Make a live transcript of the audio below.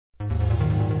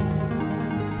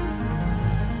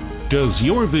Does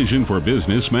your vision for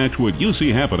business match what you see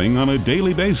happening on a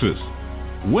daily basis?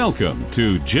 Welcome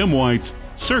to Jim White's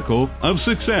Circle of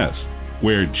Success,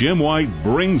 where Jim White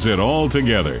brings it all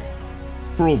together.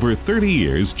 For over 30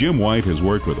 years, Jim White has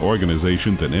worked with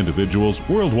organizations and individuals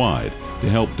worldwide to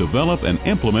help develop and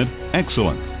implement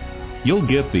excellence. You'll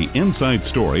get the inside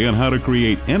story on how to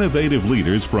create innovative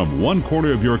leaders from one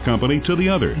corner of your company to the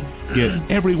other. Get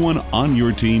everyone on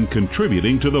your team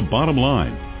contributing to the bottom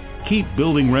line. Keep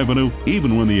building revenue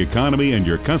even when the economy and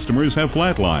your customers have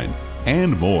flatlined,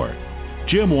 and more.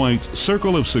 Jim White's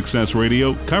Circle of Success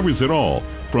Radio covers it all,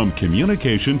 from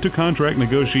communication to contract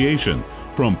negotiation,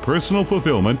 from personal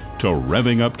fulfillment to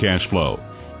revving up cash flow.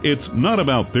 It's not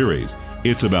about theories.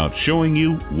 It's about showing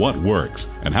you what works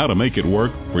and how to make it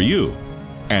work for you.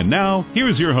 And now,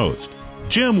 here's your host,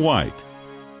 Jim White.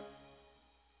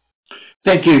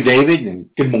 Thank you, David, and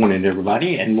good morning,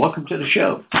 everybody, and welcome to the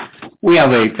show. We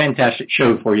have a fantastic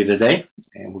show for you today,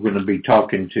 and we're going to be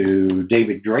talking to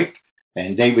David Drake.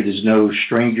 And David is no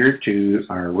stranger to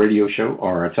our radio show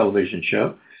or our television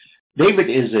show. David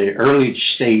is an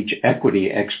early-stage equity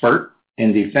expert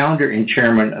and the founder and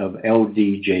chairman of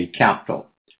LDJ Capital.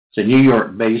 It's a New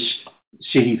York-based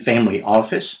city family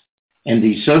office and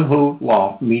the Soho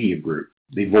Law Media Group,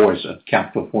 the voice of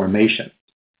capital formation.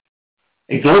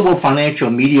 A global financial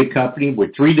media company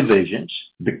with three divisions: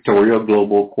 Victoria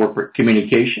Global Corporate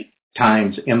Communication,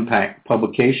 Times Impact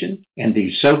Publication, and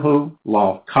the Soho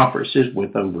Law Conferences,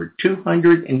 with over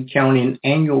 200 and counting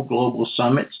annual global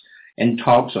summits and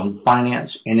talks on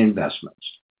finance and investments.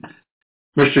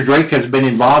 Mr. Drake has been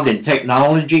involved in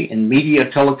technology and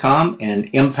media, telecom, and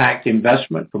impact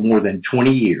investment for more than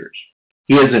 20 years.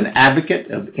 He is an advocate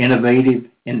of innovative,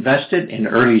 invested in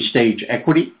early-stage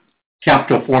equity,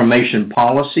 capital formation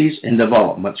policies and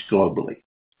developments globally,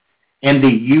 and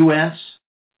the U.S.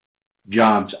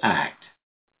 Jobs Act,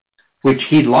 which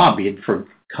he lobbied for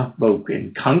both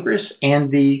in Congress and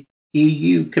the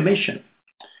EU Commission.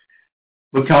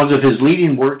 Because of his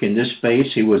leading work in this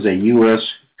space, he was a U.S.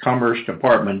 Commerce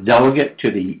Department delegate to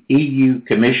the EU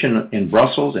Commission in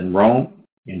Brussels and Rome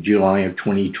in July of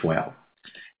 2012,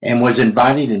 and was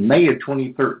invited in May of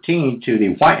 2013 to the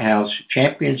White House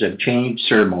Champions of Change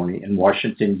ceremony in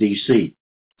Washington, D.C.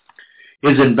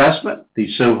 His investment, the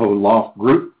Soho Law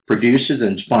Group, produces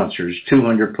and sponsors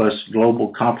 200-plus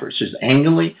global conferences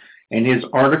annually, and his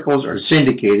articles are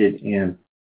syndicated in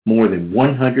more than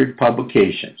 100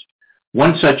 publications.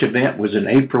 One such event was in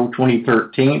April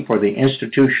 2013 for the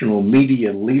institutional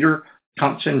media leader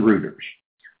Thomson Reuters,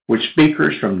 with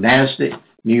speakers from NASDAQ,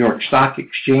 New York Stock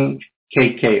Exchange,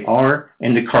 KKR,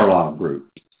 and the Carlyle Group.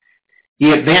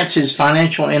 He advances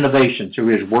financial innovation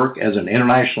through his work as an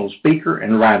international speaker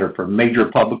and writer for major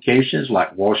publications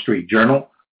like Wall Street Journal,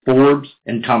 Forbes,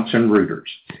 and Thomson Reuters.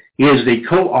 He is the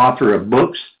co-author of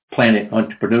books Planet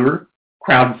Entrepreneur,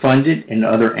 Crowdfunded and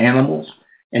Other Animals,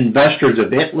 Investors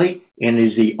of Italy, and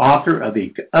is the author of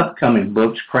the upcoming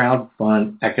books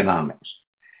Crowdfund Economics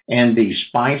and The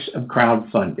Spice of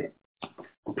Crowdfunding.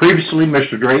 Previously,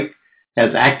 Mr. Drake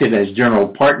has acted as general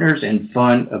partners in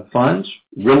fund of funds,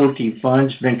 realty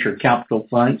funds, venture capital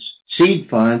funds, seed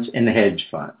funds, and hedge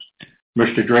funds.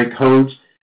 Mr. Drake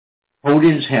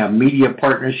holdings have media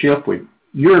partnership with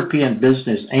European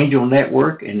Business Angel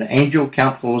Network and the Angel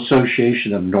Capital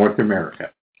Association of North America.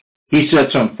 He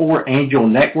sits on 4 angel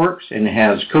networks and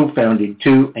has co-founded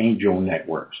 2 angel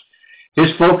networks.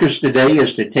 His focus today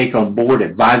is to take on board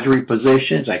advisory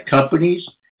positions at companies,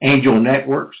 angel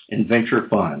networks, and venture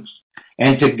funds,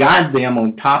 and to guide them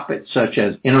on topics such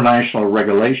as international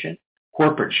regulation,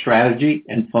 corporate strategy,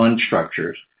 and fund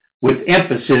structures, with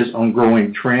emphasis on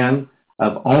growing trend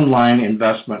of online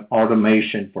investment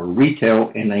automation for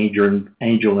retail and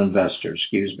angel investors.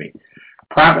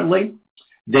 Privately,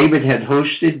 David had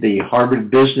hosted the Harvard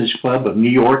Business Club of New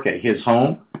York at his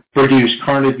home, produced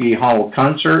Carnegie Hall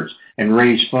concerts, and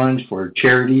raised funds for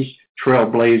charities,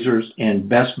 Trailblazers, and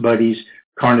Best Buddies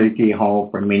Carnegie Hall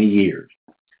for many years.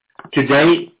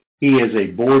 Today, he is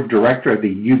a board director of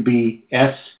the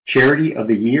UBS Charity of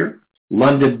the Year,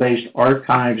 London-based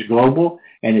Archives Global,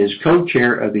 and is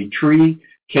co-chair of the Tree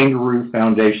Kangaroo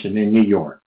Foundation in New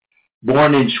York.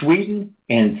 Born in Sweden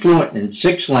and fluent in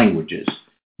 6 languages,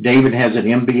 David has an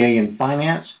MBA in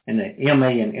finance and an MA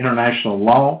in international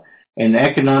law and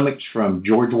economics from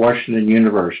George Washington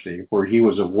University, where he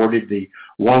was awarded the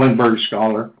Wallenberg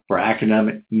Scholar for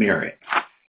Academic Merit.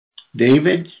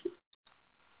 David,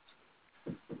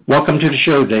 welcome to the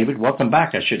show, David. Welcome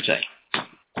back, I should say.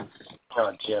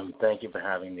 Jim, thank you for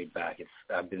having me back.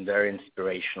 It's been very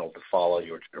inspirational to follow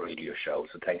your radio show,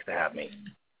 so thanks for having me.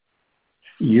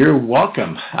 You're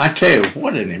welcome. I tell you,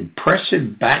 what an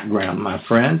impressive background, my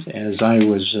friend, as I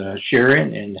was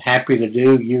sharing and happy to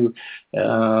do.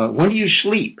 When do you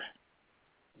sleep?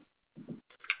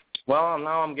 Well,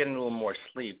 now I'm getting a little more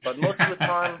sleep, but most of the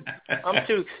time I'm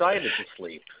too excited to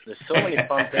sleep. There's so many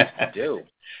fun things to do.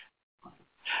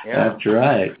 Yeah. That's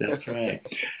right. That's right.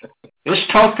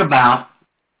 Let's talk about,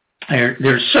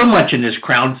 there's so much in this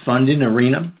crowdfunding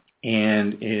arena,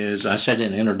 and as I said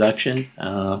in the introduction,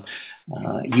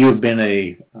 you have been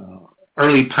a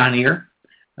early pioneer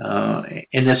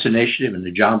in this initiative in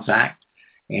the Jobs Act,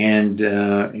 and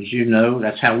as you know,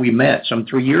 that's how we met some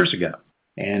 3 years ago,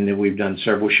 and we've done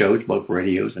several shows, both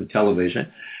radios and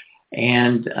television,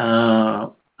 and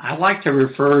I like to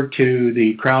refer to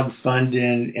the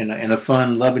crowdfunding in a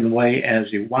fun, loving way as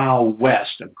the Wild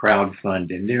West of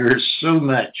crowdfunding. There's so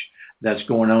much that's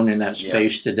going on in that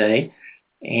space today.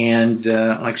 And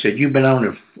like I said, you've been on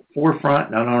the forefront,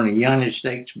 not only in the United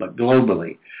States, but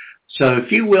globally. So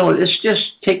if you will, let's just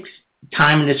take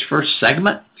time in this first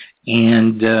segment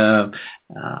and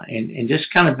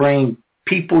just kind of bring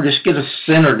people, just get us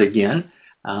centered again.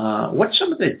 What's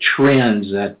some of the trends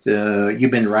that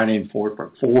you've been writing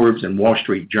for Forbes and Wall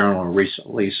Street Journal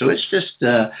recently? So let's just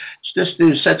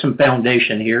set some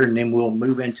foundation here, and then we'll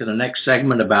move into the next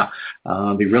segment about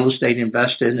the real estate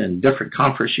investing and different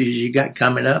conferences you got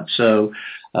coming up. So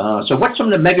what's some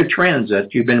of the mega trends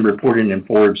that you've been reporting in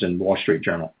Forbes and Wall Street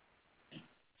Journal?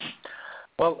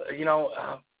 Well,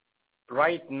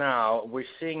 right now we're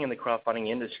seeing in the crowdfunding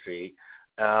industry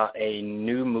a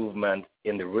new movement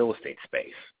in the real estate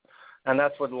space. And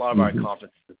that's what a lot of our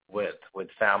conferences with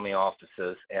family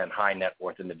offices and high net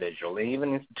worth individuals and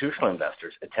even institutional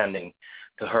investors attending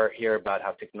to hear about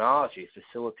how technology is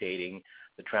facilitating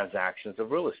the transactions of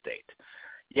real estate.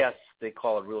 Yes, they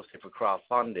call it real estate for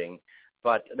crowdfunding,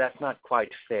 but that's not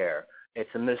quite fair. It's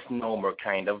a misnomer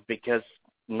kind of, because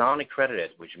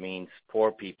non-accredited, which means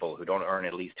poor people who don't earn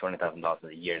at least $200,000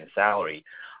 a year in salary,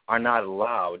 are not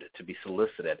allowed to be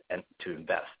solicited and to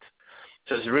invest.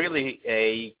 So it's really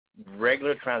a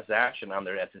regular transaction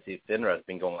under SEC FINRA has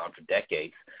been going on for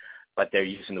decades, but they're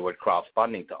using the word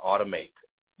crowdfunding to automate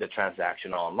the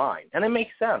transaction online. And it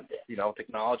makes sense.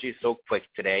 Technology is so quick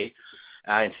today.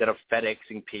 Instead of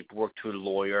FedExing paperwork to a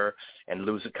lawyer and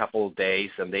lose a couple of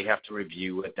days and they have to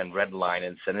review it and redline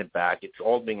and send it back, it's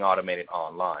all being automated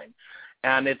online.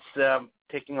 And it's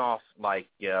taking off like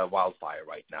wildfire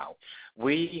right now.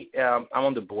 I'm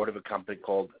on the board of a company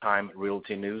called Time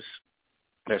Realty News.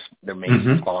 They're the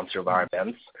main sponsor of our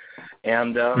events.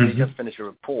 And they just finished a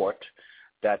report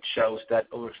that shows that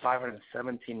over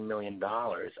 $517 million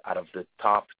out of the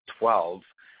top 12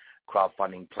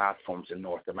 crowdfunding platforms in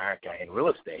North America in real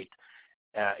estate,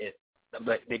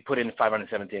 they put in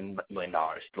 $517 million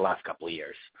the last couple of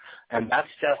years. And that's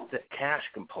just the cash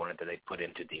component that they put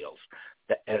into deals.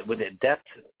 With the debt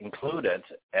included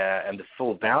and the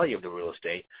full value of the real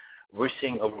estate, we're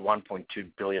seeing over $1.2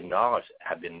 billion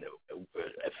have been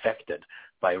affected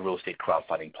by real estate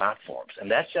crowdfunding platforms.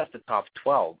 And that's just the top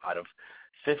 12 out of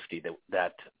 50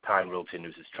 that Time Realty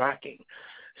News is tracking.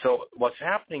 So what's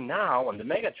happening now, and the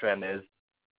mega trend is,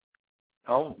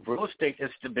 real estate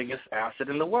is the biggest asset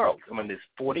in the world. There's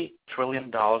 $40 trillion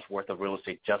worth of real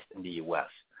estate just in the U.S.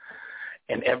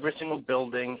 And every single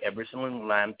building, every single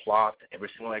land plot, every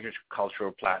single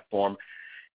agricultural platform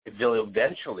will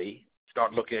eventually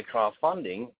start looking at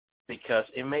crowdfunding because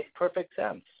it makes perfect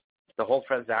sense. The whole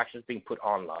transaction is being put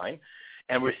online,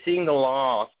 and we're seeing the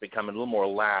laws become a little more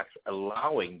lax,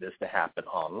 allowing this to happen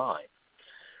online.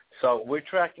 So we're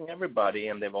tracking everybody,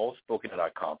 and they've all spoken at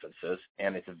our conferences,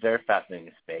 and it's a very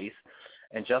fascinating space.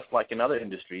 And just like in other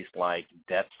industries like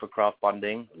debt for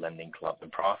crowdfunding, Lending Club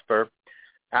and Prosper,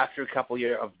 after a couple of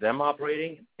years of them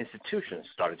operating, institutions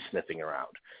started sniffing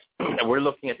around. And we're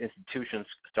looking at institutions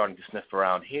starting to sniff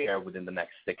around here within the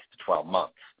next 6 to 12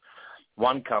 months.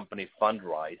 One company,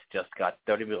 Fundrise, just got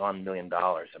 $31 million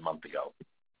a month ago,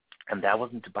 and that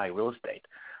wasn't to buy real estate.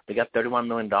 They got $31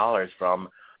 million from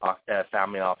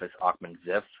family office Achman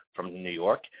Ziff from New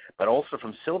York, but also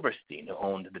from Silverstein, who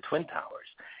owned the Twin Towers,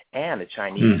 and a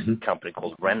Chinese company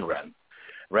called Renren,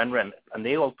 and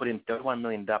they all put in $31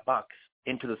 million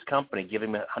into this company,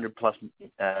 giving them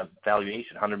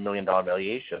 $100 million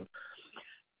valuation,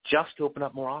 just to open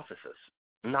up more offices,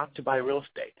 not to buy real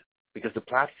estate, because the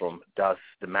platform does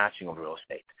the matching of real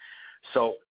estate.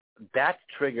 So that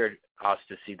triggered us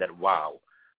to see that, wow,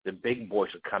 the big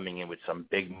boys are coming in with some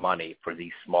big money for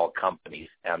these small companies,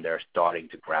 and they're starting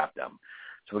to grab them.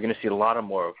 So we're going to see a lot of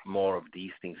more of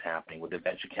these things happening with the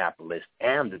venture capitalists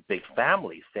and the big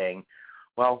families saying,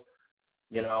 well,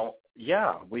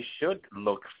 we should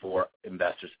look for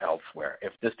investors elsewhere.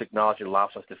 If this technology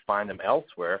allows us to find them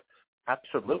elsewhere,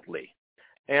 absolutely.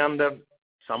 And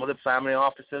some of the family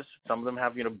offices, some of them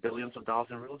have, billions of dollars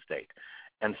in real estate.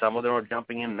 And some of them are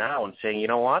jumping in now and saying, you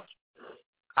know what?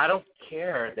 I don't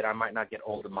care that I might not get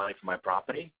all the money for my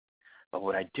property, but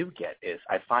what I do get is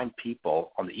I find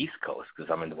people on the East Coast,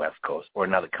 because I'm in the West Coast, or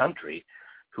another country,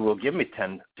 who will give me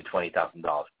 $10,000 to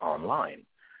 $20,000 online.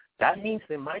 That means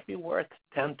they might be worth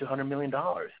 $10 to $100 million,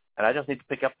 and I just need to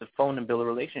pick up the phone and build a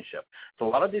relationship. So a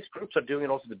lot of these groups are doing it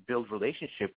also to build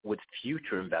relationship with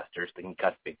future investors that can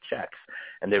cut big checks,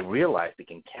 and they realize they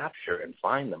can capture and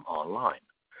find them online.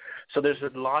 So there's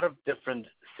a lot of different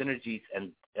synergies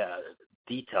and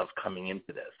details coming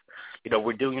into this.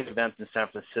 We're doing an event in San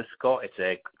Francisco. It's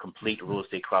a complete real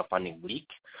estate crowdfunding week.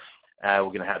 We're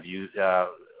going to have you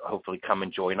hopefully come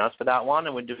and join us for that one.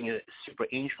 And we're doing a Super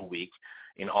Angel Week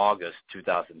in August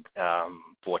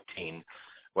 2014,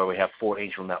 where we have 4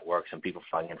 angel networks and people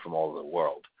flying in from all over the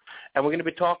world. And we're going to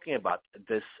be talking about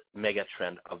this mega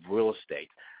trend of real estate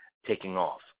taking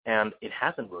off. And it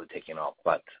hasn't really taken off,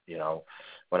 but,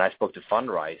 when I spoke to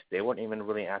Fundrise, they weren't even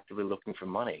really actively looking for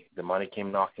money. The money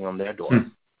came knocking on their door.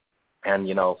 And,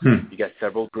 you got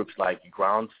several groups like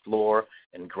Ground Floor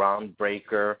and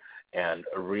Groundbreaker and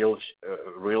Real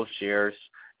Shares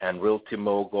and Realty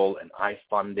Mogul and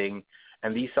iFunding.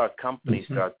 And these are companies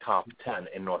that are top 10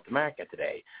 in North America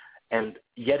today. And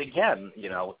yet again,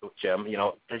 Jim,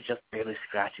 they're just barely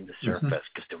scratching the surface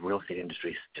because the real estate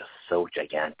industry is just so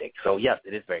gigantic. So, yes,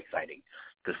 it is very exciting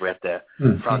because we're at the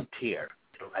frontier,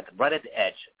 right at the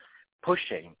edge,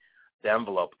 pushing the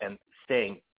envelope and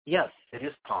saying, yes, it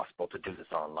is possible to do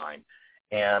this online.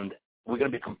 And we're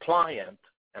going to be compliant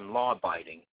and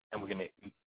law-abiding, and we're going to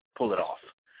pull it off.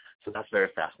 So that's very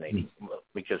fascinating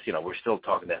because, we're still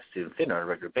talking to student thinner on a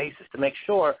regular basis to make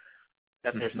sure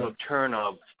that there's no turn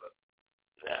of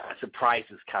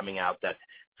surprises coming out that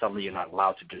suddenly you're not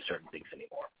allowed to do certain things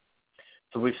anymore.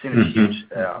 So we've seen a huge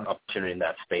opportunity in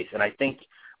that space, and I think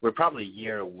we're probably a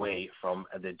year away from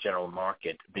the general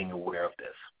market being aware of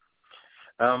this.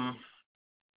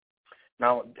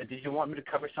 Now, did you want me to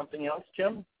cover something else,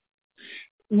 Jim?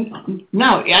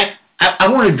 No, I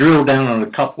want to drill down on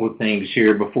a couple of things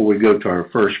here before we go to our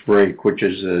first break, which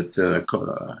is at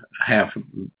half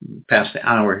past the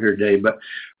hour here, Dave. But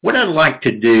what I'd like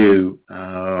to do,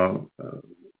 I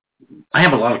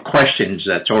have a lot of questions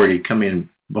that's already come in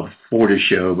before the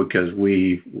show because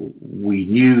we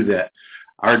knew that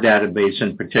our database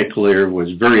in particular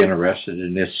was very interested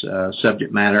in this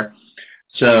subject matter.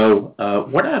 So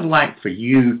what I'd like for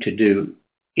you to do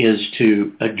is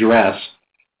to address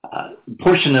a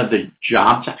portion of the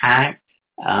Jobs Act,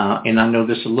 and I know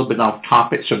this is a little bit off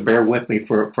topic, so bear with me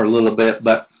for a little bit,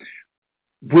 but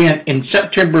when in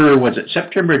September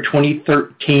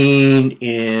 2013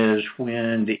 is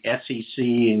when the SEC,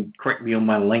 and correct me on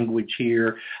my language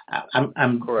here,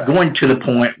 I'm going to the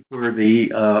point where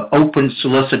the open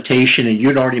solicitation, and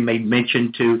you'd already made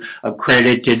mention to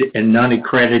accredited and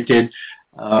non-accredited.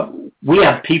 We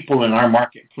have people in our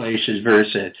marketplace, as Vera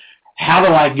said, how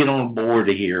do I get on board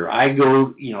here? I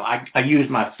go, I use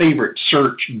my favorite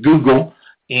search, Google,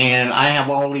 and I have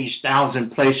all these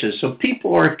 1,000 places. So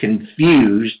people are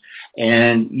confused,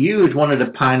 and you as one of the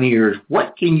pioneers,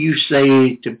 what can you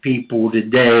say to people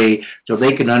today so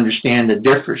they can understand the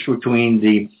difference between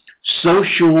the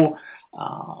social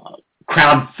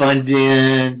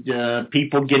crowdfunding,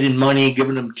 people getting money,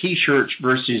 giving them T-shirts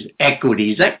versus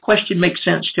equities? That question make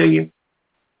sense to you?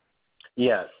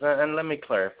 Yes, and let me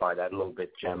clarify that a little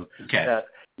bit, Jim. Okay.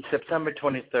 September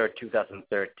 23rd,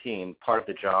 2013, part of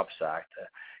the Jobs Act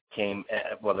came,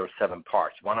 there were 7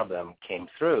 parts. One of them came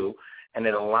through, and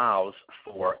it allows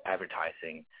for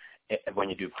advertising when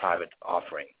you do private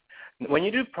offering. When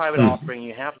you do private offering,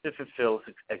 you have to fulfill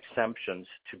exemptions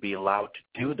to be allowed to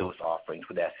do those offerings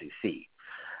with SEC.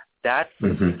 That,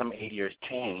 for some 8 years,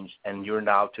 changed, and you're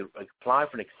now to apply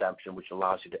for an exemption which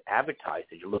allows you to advertise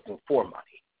that you're looking for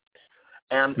money.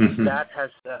 And that has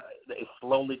is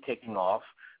slowly taking off,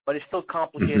 but it's still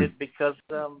complicated because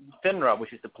FINRA,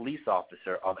 which is the police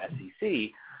officer of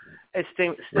SEC, is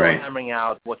still hammering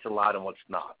out what's allowed and what's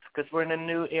not. Because we're in a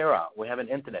new era. We have an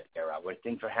internet era where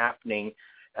things are happening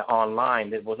online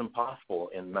that wasn't possible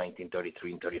in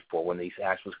 1933 and 34 when these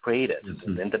acts was created.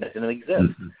 The internet didn't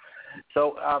exist.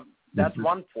 So that's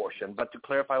one portion. But to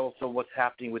clarify also what's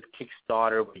happening with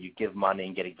Kickstarter, where you give money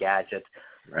and get a gadget,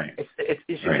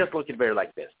 you should just look at it very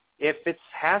like this. If it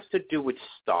has to do with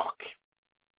stock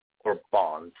or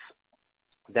bonds,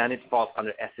 then it falls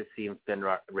under SEC and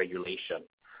FINRA regulation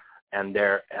and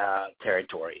their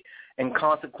territory. And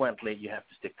consequently, you have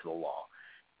to stick to the law.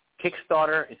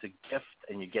 Kickstarter is a gift,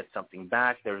 and you get something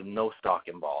back. There is no stock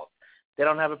involved. They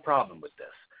don't have a problem with this.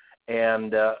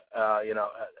 And,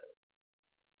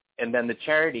 and then the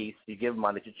charities, you give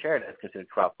money to charity, that's considered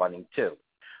crowdfunding too.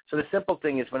 So the simple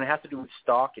thing is when it has to do with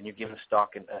stock and you're giving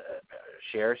stock and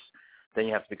shares, then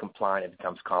you have to be compliant. It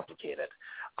becomes complicated.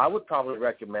 I would probably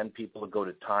recommend people to go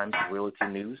to Times Realty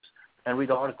News and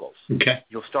read articles. Okay.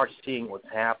 You'll start seeing what's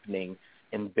happening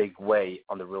in big way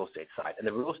on the real estate side. And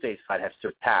the real estate side has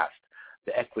surpassed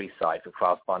the equity side for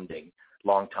crowdfunding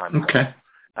long time ago. Okay.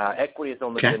 Equity has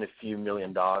only been a few $1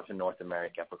 million in North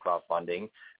America for crowdfunding,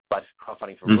 but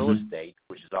crowdfunding for real estate,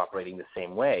 which is operating the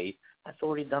same way, that's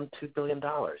already done $2 billion.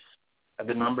 And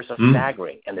the numbers are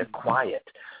staggering, and they're quiet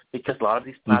because a lot of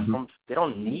these platforms, they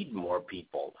don't need more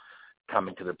people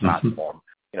coming to the platform.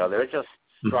 They're just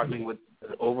struggling with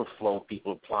the overflow of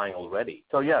people applying already.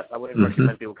 So, yes, I would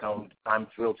recommend people come to Times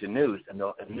Realty News, and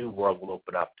a new world will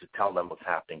open up to tell them what's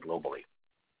happening globally.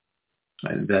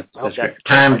 That's great.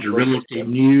 Times Realty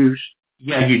News.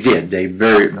 Yeah, you did, Dave.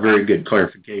 Very, very good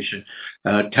clarification.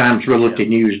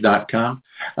 TimesRealtyNews.com.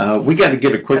 We got to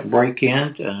get a quick break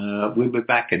in. We'll be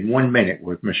back in 1 minute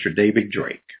with Mr. David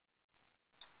Drake.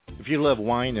 If you love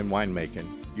wine and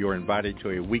winemaking, you're invited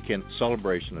to a weekend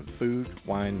celebration of food,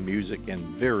 wine, music,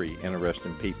 and very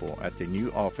interesting people at the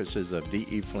new offices of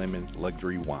D.E. Fleming's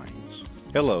Luxury Wines.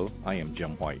 Hello, I am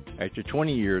Jim White. After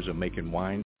 20 years of making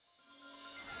wine.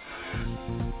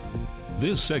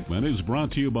 This segment is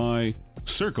brought to you by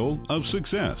Circle of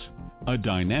Success, a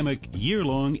dynamic,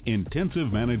 year-long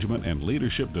intensive management and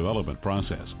leadership development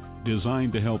process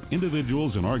designed to help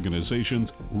individuals and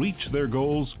organizations reach their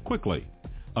goals quickly.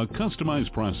 A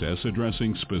customized process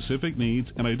addressing specific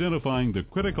needs and identifying the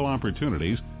critical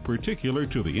opportunities particular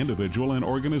to the individual and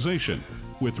organization,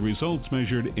 with results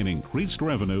measured in increased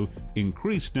revenue,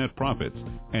 increased net profits,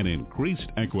 and increased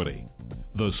equity.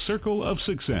 The Circle of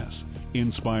Success,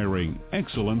 inspiring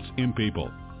excellence in people,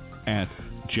 at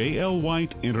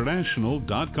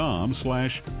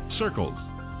jlwhiteinternational.com/circles.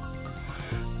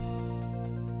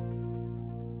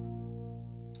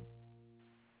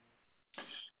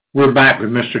 We're back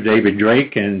with Mr. David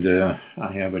Drake, and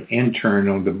I have an intern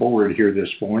on the board here this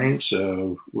morning,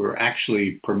 so we're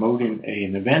actually promoting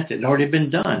an event that had already been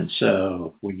done.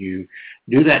 So when you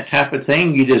do that type of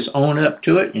thing, you just own up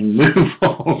to it and move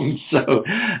on. So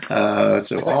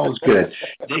all's good.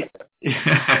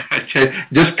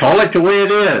 Just call it the way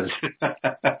it is.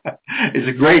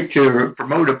 It's great to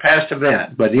promote a past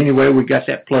event, but anyway, we got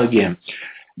that plug in.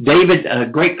 David,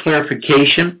 great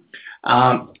clarification.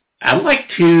 I'd like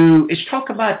to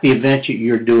talk about the event that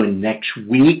you're doing next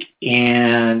week,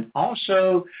 and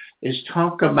also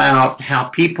talk about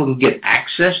how people can get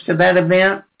access to that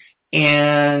event,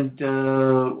 and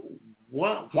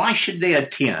why should they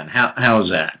attend? How's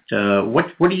that?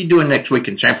 What are you doing next week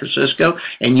in San Francisco?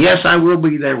 And yes, I will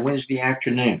be there Wednesday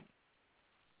afternoon.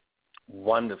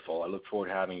 Wonderful. I look forward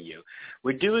to having you.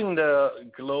 We're doing the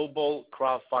Global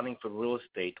Crowdfunding for Real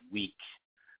Estate Week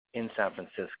in San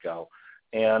Francisco.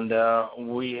 And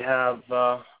we have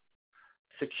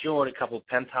secured a couple of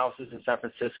penthouses in San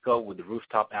Francisco with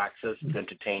rooftop access to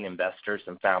entertain investors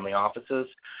and family offices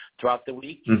throughout the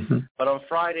week. But on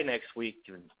Friday next week,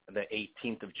 the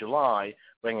 18th of July,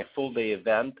 we're having a full-day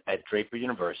event at Draper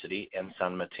University in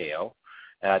San Mateo.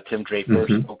 Tim Draper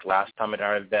spoke last time at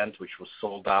our event, which was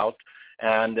sold out.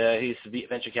 And his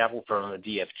venture capital firm,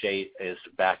 DFJ, is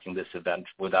backing this event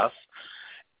with us.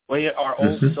 We are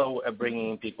also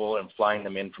bringing people and flying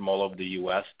them in from all over the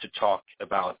U.S. to talk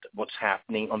about what's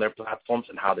happening on their platforms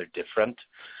and how they're different.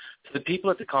 So the people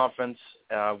at the conference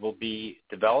will be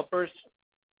developers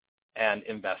and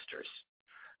investors.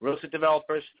 Real estate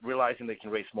developers realizing they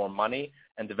can raise more money,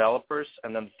 and developers,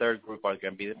 and then the third group are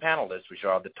going to be the panelists, which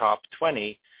are the top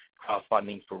 20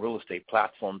 crowdfunding for real estate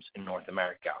platforms in North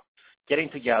America, getting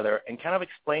together and kind of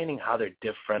explaining how they're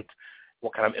different,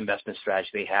 what kind of investment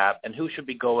strategy they have, and who should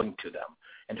be going to them,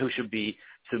 and who should be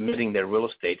submitting their real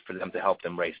estate for them to help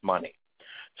them raise money.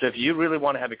 So if you really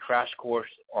want to have a crash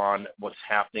course on what's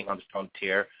happening on the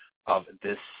frontier of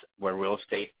this, where real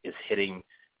estate is hitting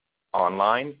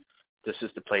online, this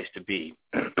is the place to be.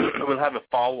 We'll have a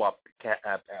follow-up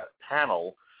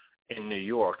panel in New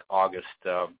York, August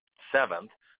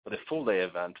 7th, but the full-day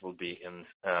event will be in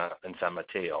San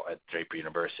Mateo at Draper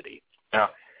University. Now,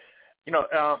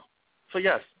 so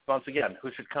yes, once again,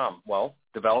 who should come? Well,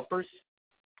 developers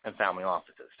and family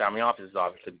offices. Family offices,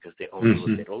 obviously, because they own real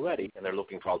estate already, and they're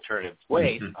looking for alternative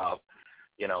ways of,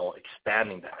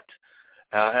 expanding that,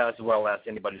 as well as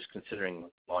anybody who's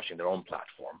considering launching their own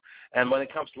platform. And when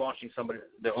it comes to launching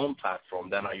their own platform,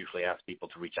 then I usually ask people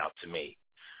to reach out to me.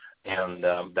 And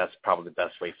that's probably the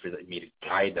best way for me to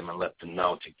guide them and let them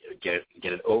know to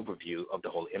get an overview of the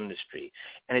whole industry.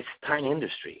 And it's a tiny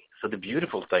industry. So the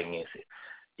beautiful thing is,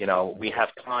 we have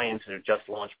clients that have just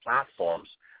launched platforms,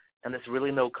 and there's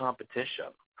really no competition.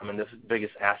 I mean, this is the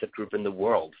biggest asset group in the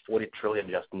world, $40 trillion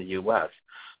just in the U.S.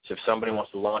 So if somebody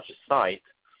wants to launch a site,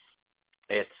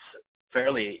 it's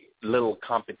fairly little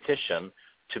competition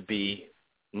to be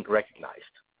recognized.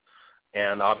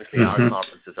 And obviously our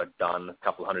conferences are done a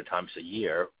couple hundred times a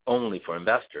year only for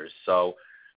investors. So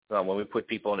when we put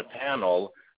people on a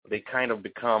panel, they kind of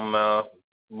become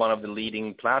one of the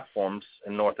leading platforms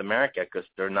in North America because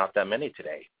there are not that many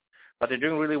today. But they're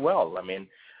doing really well. I mean,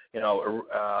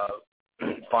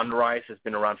 Fundrise has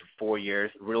been around for 4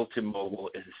 years. Realty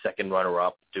Mobile is the second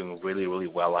runner-up, doing really, really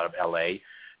well out of L.A.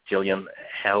 Jillian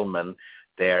Hellman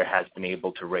there has been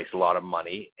able to raise a lot of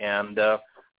money, and a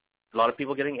lot of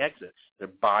people getting exits. They're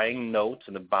buying notes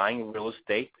and they're buying real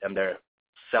estate, and they're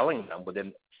selling them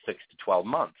within 6 to 12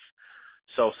 months.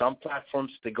 So some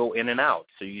platforms, they go in and out.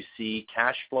 So you see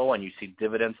cash flow and you see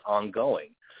dividends ongoing.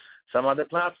 Some other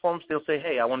platforms, they'll say,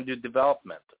 hey, I want to do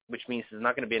development, which means there's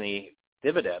not going to be any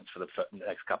dividends for the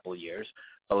next couple of years,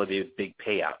 but it'll be a big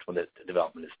payout when the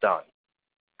development is done.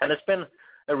 And it's been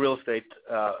a real estate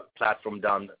platform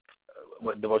done.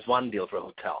 There was one deal for a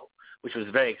hotel, which was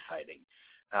very exciting,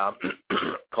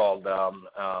 called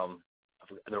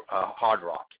Hard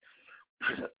Rock,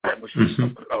 which was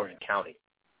Orange County.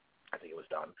 I think it was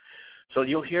done. So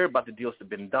you'll hear about the deals that have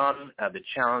been done, the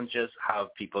challenges, how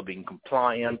people are being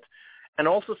compliant, and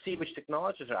also see which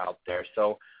technologies are out there.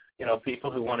 So, people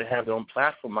who want to have their own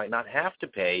platform might not have to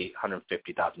pay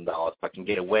 $150,000, but can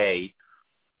get away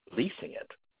leasing it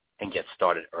and get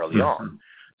started early on.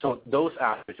 So those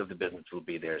aspects of the business will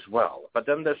be there as well. But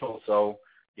then there's also,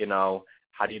 how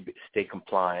do you stay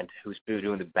compliant? Who's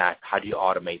doing the back? How do you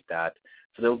automate that?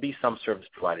 So there will be some service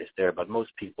providers there, but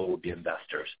most people will be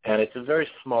investors. And it's a very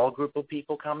small group of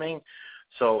people coming,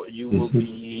 so you will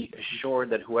be assured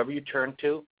that whoever you turn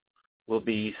to will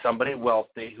be somebody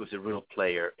wealthy who's a real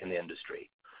player in the industry.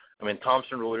 I mean,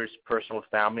 Thomson Reuters' personal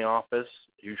family office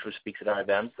usually speaks at our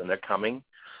events, and they're coming.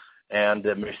 And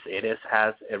Mercedes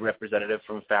has a representative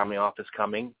from family office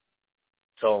coming.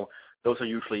 So those are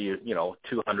usually, $200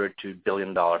 to $1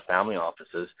 billion family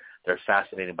offices. They're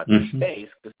fascinated by the space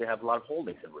because they have a lot of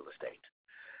holdings in real estate.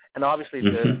 And obviously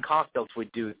the cocktails we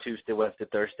do Tuesday, Wednesday,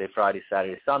 Thursday, Friday,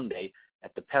 Saturday, Sunday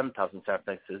at the Penthouse in San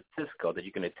Francisco that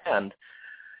you can attend,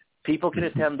 people can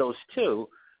attend those too,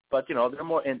 but, they're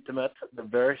more intimate. They're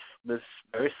very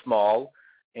small.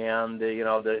 And,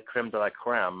 the creme de la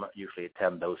creme usually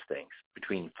attend those things,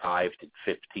 between 5 to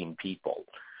 15 people.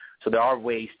 So there are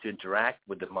ways to interact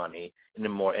with the money in a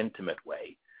more intimate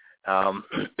way. I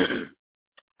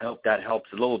hope that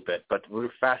helps a little bit, but we're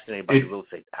fascinated by the real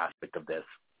estate aspect of this.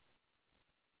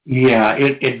 Yeah,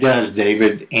 it does,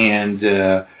 David.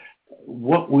 And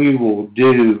what we will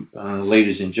do,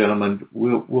 ladies and gentlemen,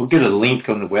 we'll get a link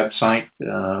on the website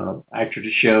after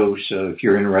the show. So if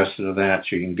you're interested in that,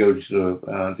 so you can go to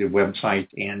the website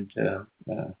and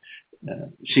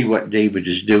see what David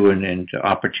is doing and the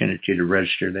opportunity to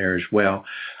register there as well.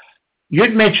 You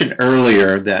had mentioned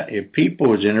earlier that if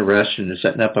people is interested in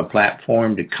setting up a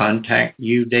platform to contact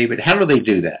you, David, how do they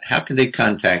do that? How can they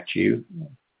contact you?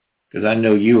 Because I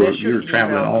know you're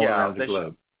traveling all around the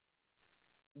globe.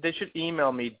 They should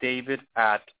email me, David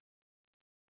at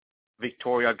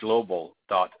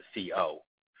victoriaglobal.co.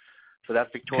 So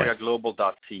that's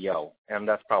victoriaglobal.co, and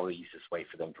that's probably the easiest way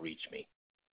for them to reach me.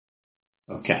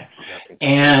 Okay.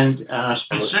 And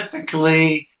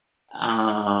specifically,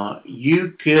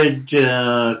 you could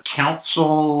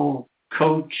counsel,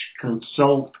 coach,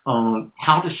 consult on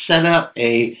how to set up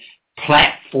a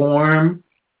platform.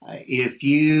 If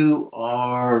you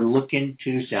are looking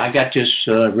to say, I got this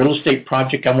real estate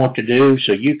project I want to do,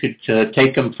 so you could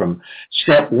take them from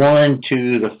step one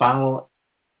to the final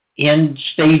end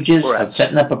stages of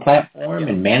setting up a platform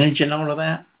and managing all of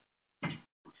that?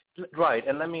 Right,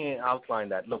 and let me outline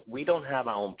that. Look, we don't have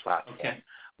our own platform. Okay.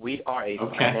 We are a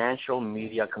financial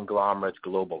media conglomerate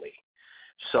globally.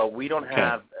 So we don't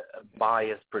have a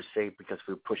bias per se because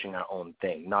we're pushing our own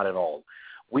thing, not at all.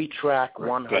 We track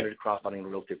 100 crowdfunding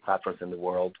real estate platforms in the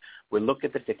world. We look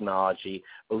at the technology.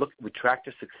 We track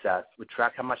their success. We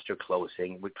track how much they're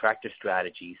closing. We track their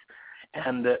strategies.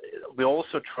 And we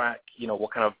also track,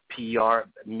 what kind of PR,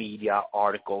 media,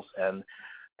 articles, and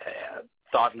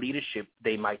thought leadership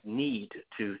they might need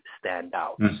to stand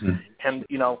out. And,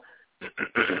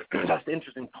 that's the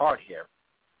interesting part here.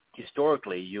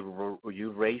 Historically,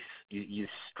 you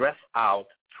stress out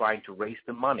trying to raise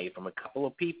the money from a couple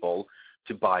of people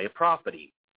to buy a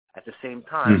property. at the same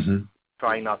time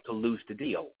trying not to lose the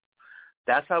deal.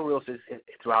 That's how real estate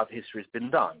throughout history has been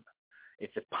done.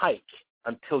 It's a pike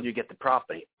until you get the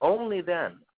property. Only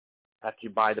then, after you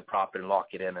buy the property and lock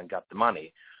it in and got the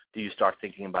money, do you start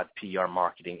thinking about PR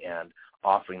marketing and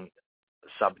offering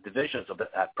subdivisions of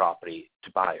that property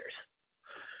to buyers.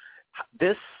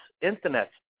 This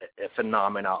internet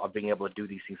phenomena of being able to do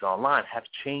these things online have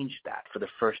changed that for the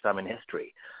first time in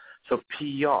history. So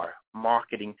PR,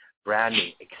 marketing,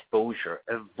 branding, exposure,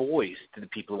 a voice to the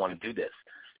people who want to do this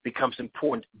becomes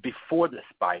important before the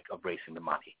spike of raising the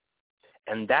money.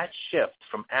 And that shift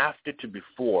from after to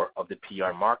before of the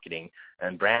PR marketing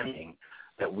and branding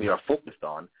that we are focused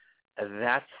on,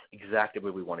 that's exactly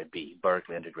where we want to be,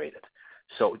 vertically integrated.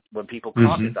 So when people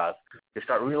contact us, they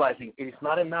start realizing it's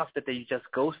not enough that they just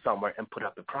go somewhere and put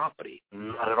up a property.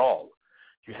 Not at all.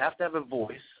 You have to have a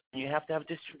voice, and you have to have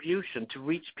distribution to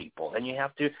reach people, and you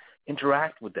have to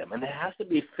interact with them. And there has to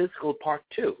be a physical part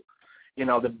too. You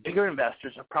know, the bigger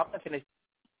investors are probably going to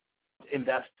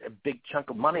invest a big chunk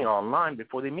of money online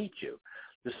before they meet you.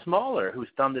 The smaller, who's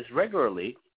done this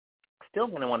regularly, still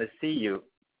going to want to see you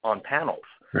on panels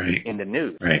in the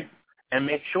news. And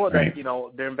make sure that, you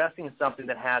know, they're investing in something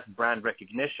that has brand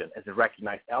recognition as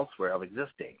recognized elsewhere of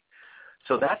existing.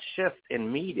 So that shift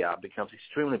in media becomes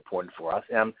extremely important for us.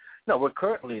 And, you know, we're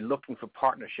currently looking for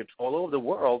partnerships all over the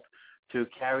world to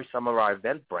carry some of our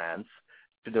event brands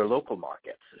to their local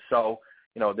markets. So,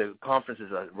 you know, the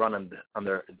conferences are run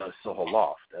under the Soho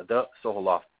Loft, the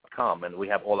SohoLoft.com, and we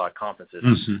have all our conferences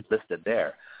listed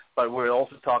there. But we're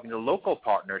also talking to local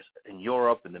partners in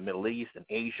Europe, in the Middle East, and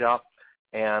Asia,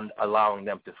 and allowing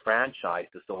them to franchise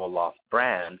the Soho Loft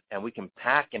brand, and we can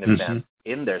pack an event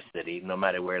in their city, no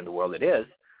matter where in the world it is,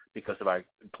 because of our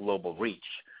global reach.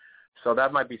 So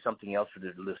that might be something else for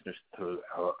the listeners who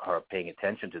are paying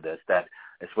attention to this, that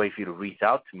it's a way for you to reach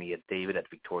out to me at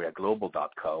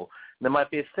david@victoriaglobal.co, and there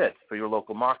might be a fit for your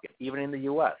local market, even in the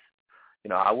U.S. You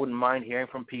know, I wouldn't mind hearing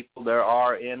from people there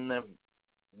are in,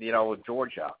 you know,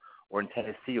 Georgia or in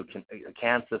Tennessee or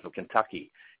Kansas or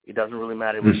Kentucky. It doesn't really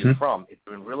matter where you're from. If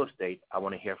you're in real estate, I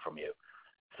want to hear from you.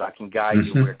 So I can guide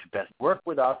you where to best work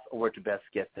with us or where to best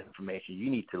get the information you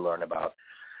need to learn about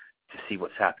to see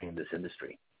what's happening in this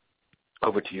industry.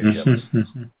 Over to you,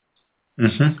 Jim.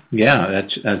 Yeah,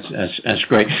 that's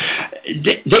great.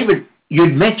 David, you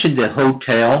mentioned the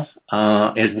hotel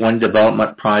as one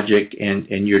development project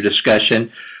in your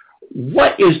discussion.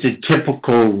 What is the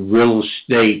typical real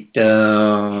estate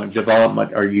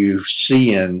development are you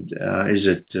seeing? Is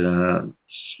it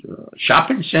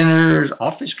shopping centers,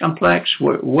 office complex?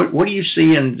 What do you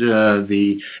see in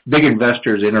the big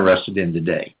investors interested in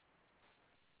today?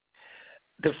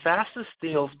 The fastest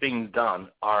deals being done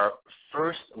are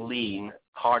first lien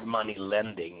hard money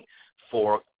lending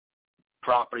for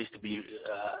properties to be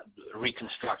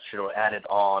reconstructed or added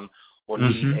on or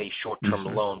need a short-term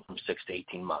loan from 6 to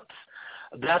 18 months.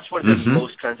 That's where the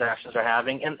most transactions are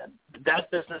having, and that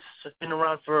business has been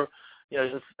around for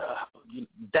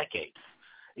decades.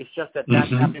 It's just that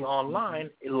that's happening online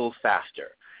a little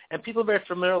faster. And people are very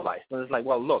familiarized. So it's like,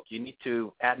 well, look, you need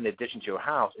to add an addition to your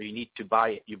house, or you need to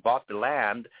buy it. You bought the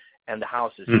land, and the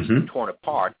house is torn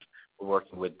apart. We're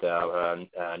working with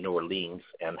New Orleans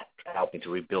and helping to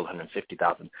rebuild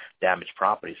 150,000 damaged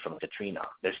properties from Katrina.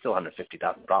 There's still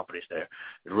 150,000 properties there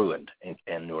ruined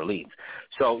in New Orleans.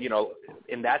 So, you know,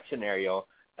 in that scenario,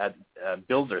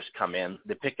 builders come in,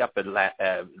 they pick up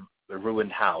a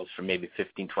ruined house for maybe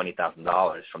 $15,000,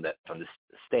 $20,000 from the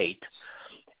state,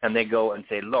 and they go and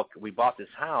say, look, we bought this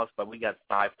house, but we got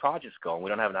 5 projects going. We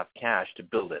don't have enough cash to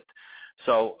build it.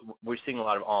 So we're seeing a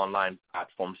lot of online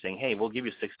platforms saying, hey, we'll give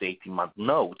you 6 to 18-month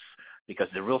notes because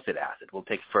it's a real estate asset. We'll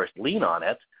take first lien on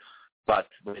it, but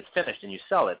when it's finished and you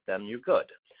sell it, then you're good.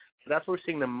 So that's where we're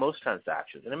seeing the most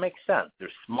transactions, and it makes sense. They're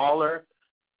smaller,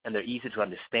 and they're easy to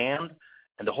understand,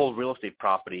 and the whole real estate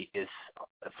property is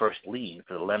a first lien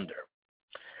for the lender.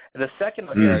 And the second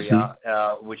area,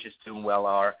 which is doing well,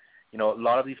 are, you know, a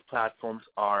lot of these platforms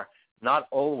are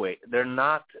they're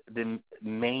not the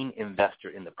main investor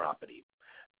in the property.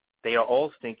 They are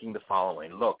all thinking the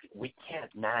following: look, we can't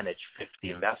manage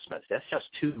 50 investments. That's just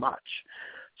too much.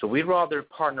 So we'd rather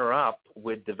partner up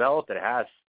with a developer that has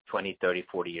 20, 30,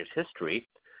 40 years history,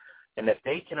 and if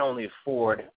they can only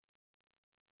afford,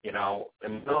 you know,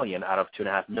 $1 million out of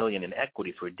 $2.5 million in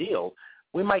equity for a deal,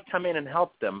 we might come in and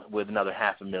help them with another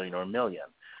 $500,000 or $1 million.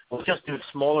 We'll just do a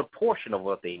smaller portion of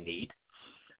what they need,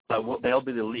 but they'll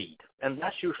be the lead. And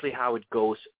that's usually how it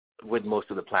goes with most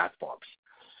of the platforms.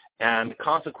 And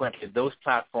consequently, those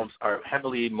platforms are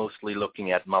mostly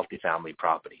looking at multifamily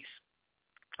properties.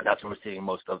 And that's where we're seeing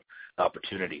most of the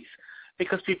opportunities.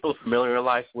 because people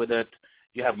familiarize with it.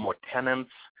 You have more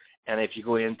tenants, and if you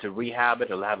go into rehab,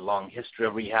 it'll have a long history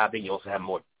of rehabbing. You also have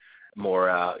more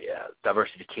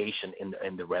diversification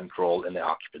in the rent roll and the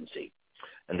occupancy,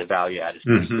 and the value add is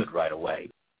pretty good right away.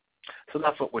 So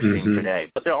that's what we're seeing today.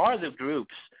 But there are the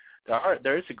groups.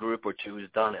 There is a group or two who's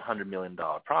done $100 million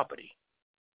property,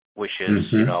 which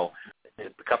is a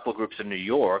couple of groups in New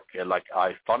York like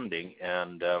iFunding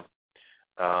and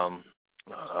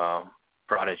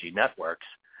Prodigy Networks.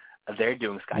 They're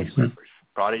doing skyscrapers.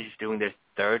 Prodigy's doing their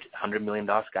third $100 million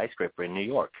skyscraper in New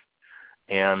York.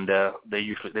 And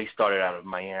they started out of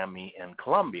Miami and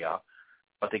Columbia,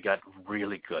 but they got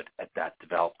really good at that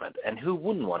development. And who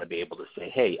wouldn't want to be able to say,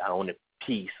 hey, I own a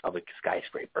piece of a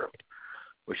skyscraper,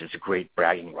 which is a great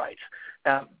bragging right.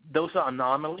 Those are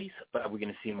anomalies, but we're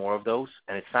going to see more of those.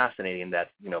 And it's fascinating that,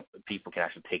 people can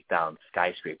actually take down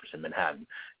skyscrapers in Manhattan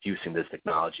using this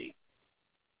technology.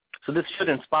 So this should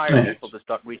inspire people to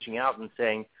start reaching out and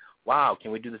saying, wow,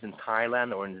 can we do this in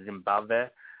Thailand or in Zimbabwe?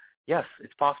 Yes,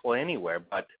 it's possible anywhere,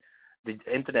 but the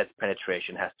Internet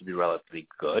penetration has to be relatively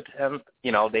good. And,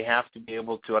 they have to be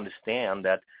able to understand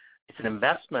that it's an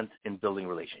investment in building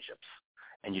relationships,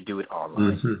 and you do it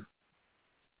online.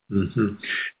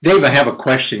 Dave, I have a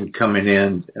question coming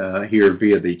in here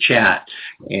via the chat,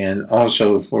 and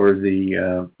also for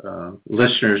the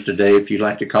listeners today, if you'd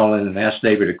like to call in and ask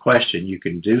David a question, you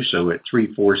can do so at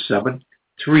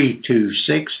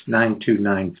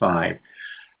 347-326-9295.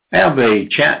 I have a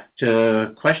chat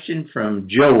question from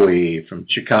Joey from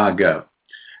Chicago.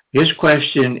 His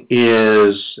question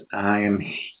is,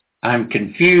 I'm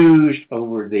confused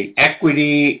over the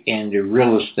equity and the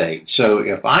real estate. So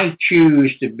if I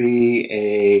choose to be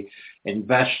a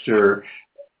investor,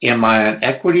 am I an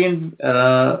equity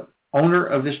owner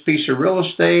of this piece of real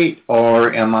estate,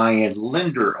 or am I a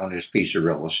lender on this piece of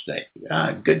real estate?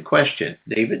 Good question.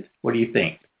 David, what do you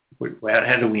think?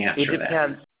 How do we answer that? It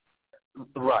depends.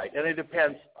 Right, and it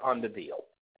depends on the deal.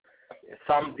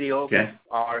 Some deals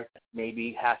are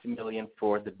maybe $500,000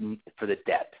 for the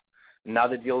debt.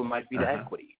 Another deal might be the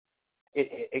equity.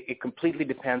 It completely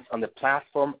depends on the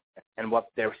platform and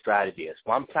what their strategy is.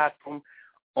 One platform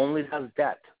only does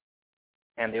debt,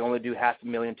 and they only do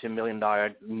 $500,000 to $1 million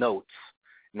notes.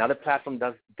 Another platform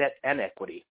does debt and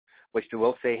equity, which they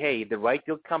will say, hey, the right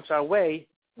deal comes our way,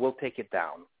 we'll take it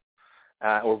down.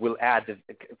 Or we'll add the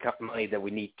money that we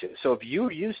need to. So if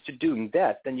you're used to doing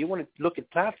debt, then you want to look at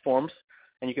platforms,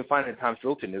 and you can find it in Times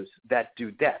Realty News, that do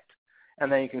debt.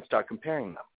 And then you can start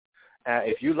comparing them.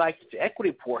 If you like the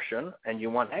equity portion and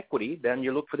you want equity, then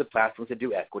you look for the platforms that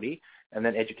do equity and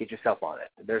then educate yourself on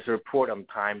it. There's a report on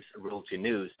Times Realty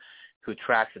News who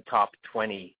tracks the top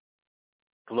 20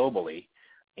 globally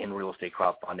in real estate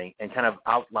crowdfunding and kind of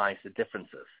outlines the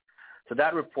differences. So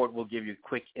that report will give you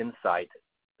quick insight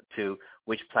to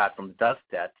which platform does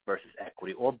debt versus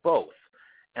equity or both.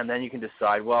 And then you can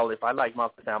decide, well, if I like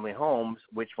multifamily homes,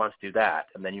 which ones do that?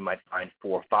 And then you might find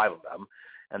 4 or 5 of them,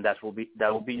 and that will be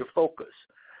your focus.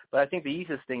 But I think the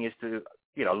easiest thing is to,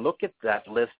 look at that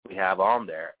list we have on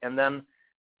there and then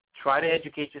try to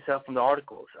educate yourself from the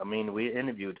articles. I mean, we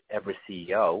interviewed every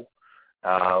CEO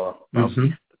of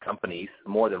these companies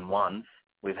more than once.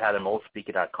 We've had them all speak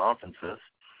at our conferences.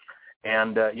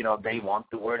 And, they want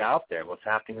the word out there, what's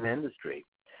happening in the industry.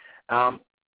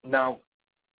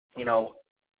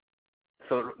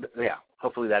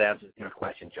 Hopefully that answers your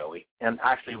question, Joey. And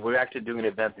actually, we're doing an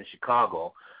event in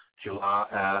Chicago,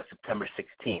 September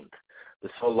 16th. The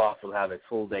Soul Loft will have a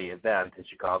full-day event in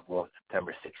Chicago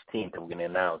September 16th, and we're going to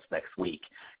announce next week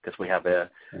because we have a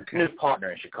new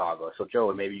partner in Chicago. So,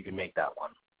 Joey, maybe you can make that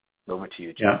one. Over to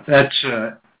you, Joey. Yeah, that's,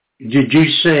 did you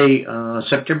say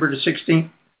September the 16th?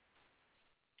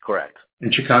 Correct.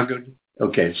 In Chicago?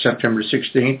 Okay, September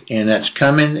 16th, and that's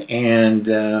coming, and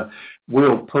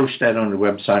we'll post that on the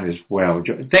website as well.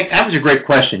 That was a great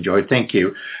question, Joy. Thank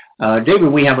you.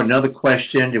 David, we have another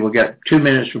question, and we've got 2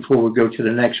 minutes before we go to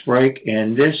the next break,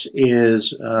 and this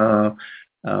is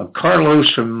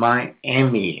Carlos from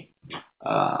Miami.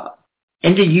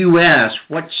 In the U.S.,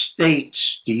 what states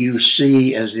do you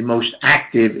see as the most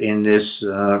active in this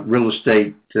real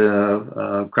estate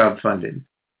crowdfunding?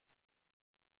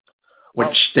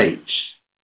 What states?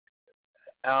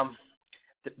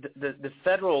 The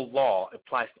federal law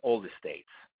applies to all the states.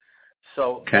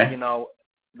 So,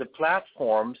 the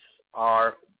platforms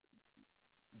are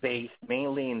based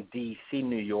mainly in D.C.,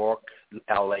 New York,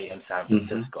 L.A., and San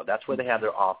Francisco. That's where they have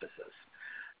their offices.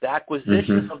 The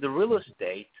acquisitions of the real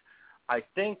estate, I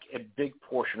think a big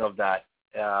portion of that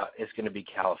is going to be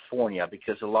California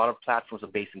because a lot of platforms are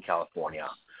based in California.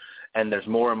 And there's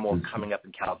more and more coming up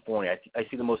in California. I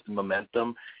see the most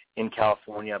momentum in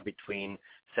California between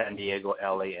San Diego,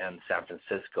 LA, and San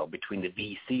Francisco, between the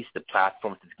VCs, the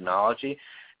platforms, the technology,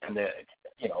 and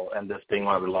and this being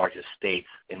one of the largest states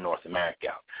in North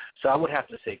America. So I would have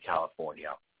to say California.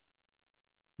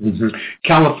 Mm-hmm.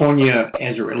 California,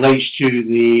 as it relates to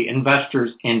the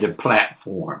investors into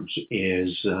platforms,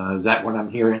 is that what I'm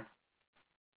hearing?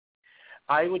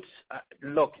 I would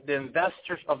look, the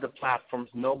investors of the platforms,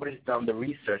 nobody's done the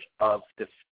research of the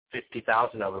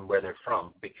 50,000 of them where they're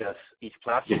from, because each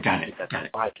platform is that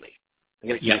privately. They're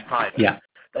going to keep it private. Yeah.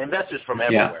 The investors from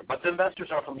everywhere, but the investors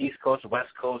are from East Coast, West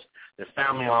Coast. They're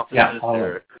family offices,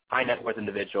 they're high net worth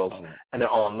individuals, and they're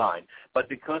all online. But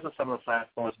because of some of the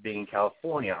platforms being in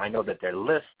California, I know that their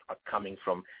lists are coming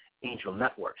from angel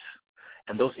networks.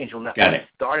 And those angel networks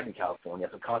started in California,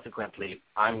 so consequently,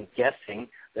 I'm guessing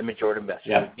the majority of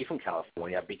investors will be from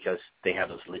California because they have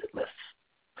those lists.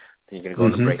 So you're going to go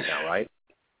to break now, right?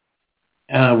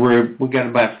 We got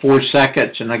about 4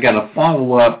 seconds, and I got a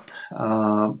follow-up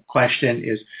question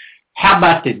is, how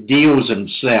about the deals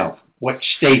themselves? What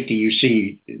state do you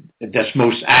see that's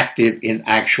most active in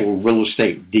actual real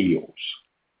estate deals?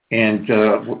 And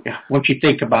once you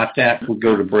think about that, we'll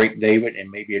go to break, David, and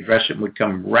maybe address it, and we'll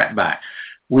come right back.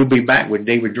 We'll be back with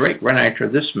David Drake right after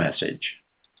this message.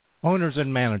 Owners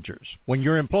and managers, when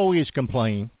your employees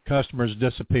complain, customers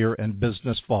disappear and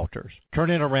business falters.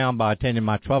 Turn it around by attending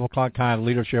my 12 o'clock high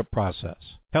leadership process.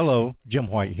 Hello, Jim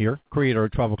White here, creator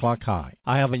of 12 o'clock high.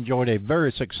 I have enjoyed a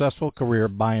very successful career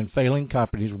buying failing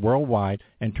companies worldwide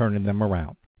and turning them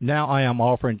around. Now I am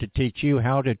offering to teach you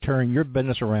how to turn your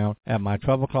business around at my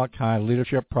 12 o'clock high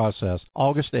leadership process,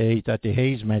 August 8th at the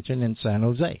Hayes Mansion in San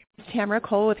Jose. Tamara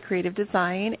Cole with Creative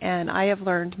Design, and I have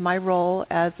learned my role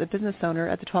as a business owner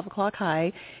at the 12 o'clock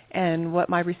high and what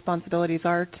my responsibilities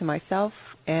are to myself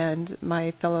and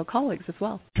my fellow colleagues as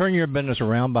well. Turn your business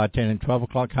around by attending 12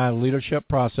 o'clock high leadership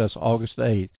process August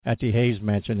 8th at the Hayes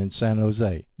Mansion in San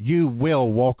Jose. You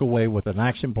will walk away with an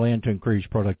action plan to increase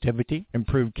productivity,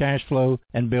 improve cash flow,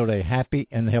 and build a happy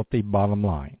and healthy bottom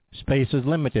line. Space is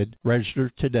limited.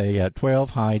 Register today at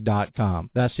 12high.com.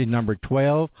 That's the number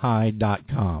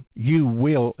 12high.com. You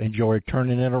will enjoy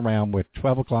turning it around with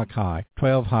 12 o'clock high,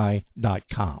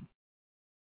 12high.com.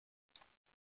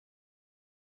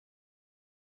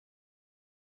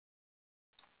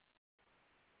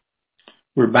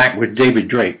 We're back with David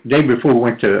Drake. David, before we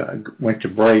went to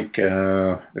break,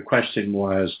 the question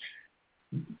was,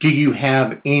 do you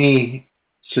have any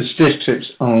statistics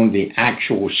on the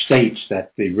actual states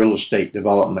that the real estate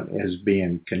development is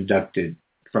being conducted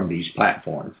from these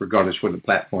platforms, regardless where the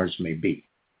platforms may be?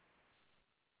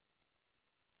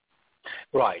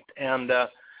 Right, and that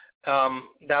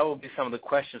will be some of the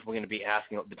questions we're going to be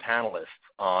asking the panelists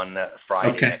on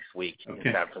Friday next week in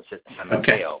San Francisco, San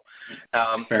Mateo.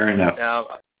 Fair enough.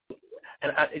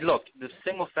 Look, the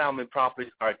single-family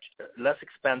properties are less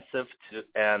expensive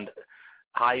and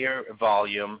higher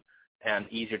volume and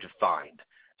easier to find.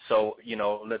 So,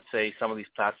 let's say some of these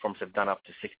platforms have done up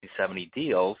to 60, 70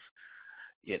 deals.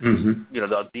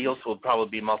 The deals will probably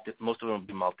be most of them will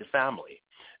be multifamily.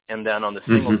 And then on the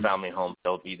single-family homes,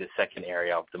 there'll be the second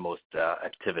area of the most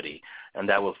activity. And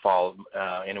that will fall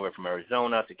anywhere from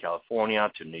Arizona to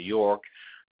California to New York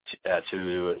to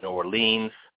New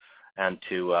Orleans and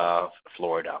to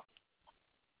Florida.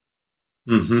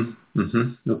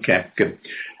 Okay, good.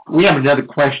 We have another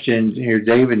question here,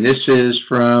 David. This is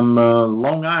from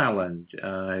Long Island.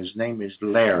 His name is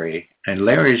Larry. And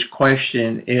Larry's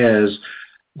question is,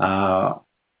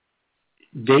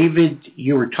 David,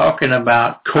 you were talking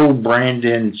about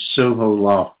co-branding Soho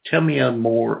Loft. Tell me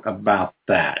more about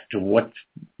that. What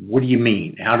do you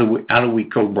mean? How do we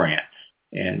co-brand?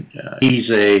 And he's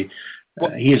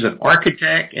an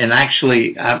architect, and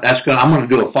actually, I'm going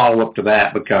to do a follow-up to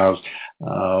that because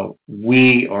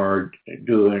we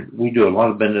do a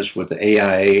lot of business with the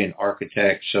AIA and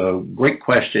architects. So great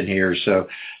question here. So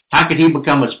how could he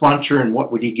become a sponsor, and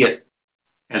what would he get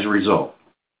as a result?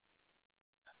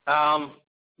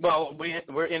 Well,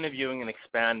 we're interviewing and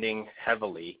expanding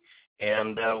heavily,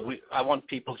 and I want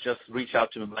people to just reach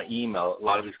out to me by email. A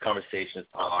lot of these conversations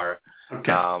are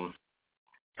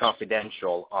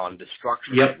confidential on the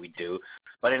structure that we do.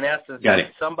 But in essence,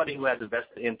 somebody who has a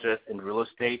vested interest in real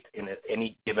estate in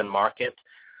any given market,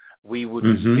 we would be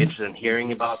interested in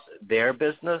hearing about their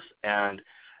business and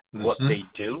what they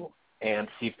do and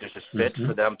see if there's a fit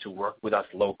for them to work with us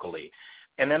locally.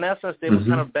 And in essence, they will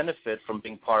kind of benefit from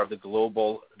being part of the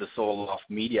Soho Loft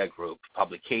Media Group,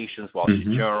 publications, Wall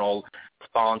Street Journal,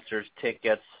 sponsors,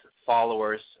 tickets,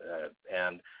 followers,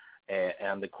 and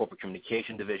the corporate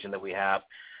communication division that we have.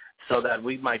 so that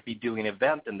we might be doing an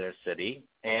event in their city,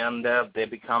 and they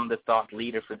become the thought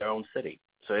leader for their own city.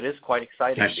 So it is quite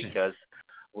exciting because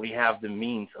we have the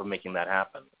means of making that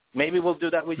happen. Maybe we'll do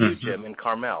that with you, Jim, in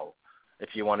Carmel,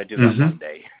 if you want to do that one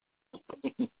day.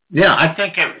 Yeah, I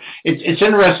think it's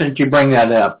interesting that you bring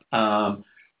that up.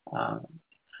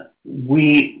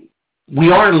 We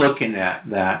are looking at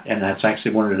that, and that's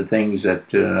actually one of the things that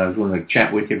I was going to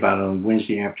chat with you about on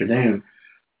Wednesday afternoon,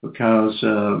 because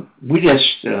we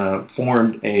just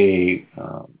formed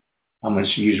I'm going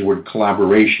to use the word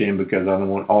collaboration because I don't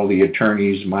want all the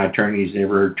attorneys, my attorneys,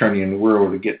 every attorney in the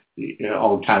world to get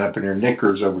all tied up in their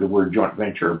knickers over the word joint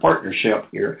venture or partnership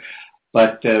here.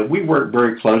 But we work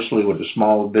very closely with the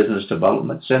small business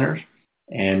development centers,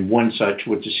 and one such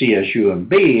with the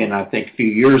CSUMB. And I think a few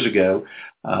years ago,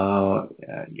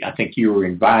 I think you were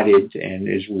invited, and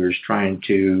as we were trying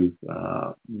to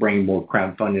bring more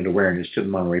crowdfunding awareness to the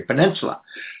Monterey Peninsula.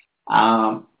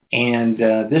 And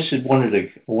this is one of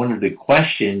the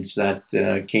questions that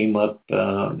came up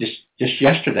just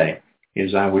yesterday,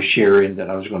 as I was sharing that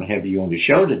I was going to have you on the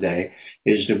show today,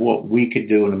 is to what we could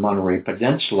do in the Monterey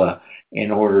Peninsula in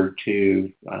order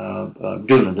to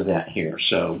do an event here.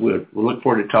 So we'll look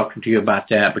forward to talking to you about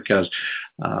that, because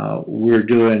we're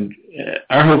doing,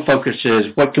 our whole focus is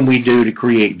what can we do to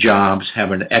create jobs,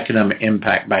 have an economic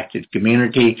impact back to the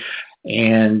community.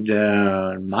 And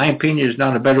my opinion is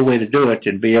not a better way to do it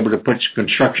than be able to put some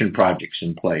construction projects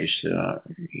in place.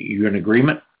 You in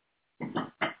agreement?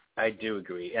 I do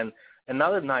agree. And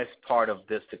another nice part of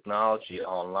this technology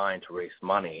online to raise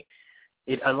money,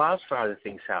 it allows for other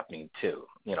things happening too.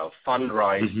 You know,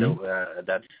 Fundrise,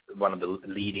 that's one of the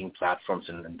leading platforms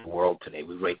in the world today.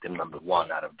 We rate them number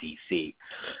one out of D.C.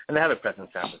 And they have a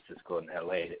presence in San Francisco and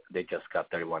L.A. They just got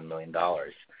 $31 million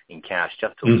in cash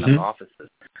just to open up offices.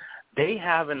 They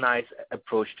have a nice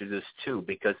approach to this too,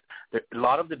 because a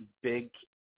lot of the big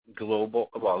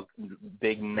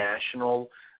big national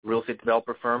real estate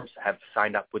developer firms have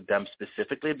signed up with them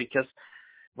specifically, because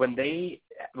when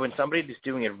somebody is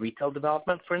doing a retail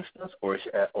development, for instance, or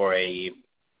a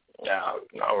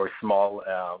small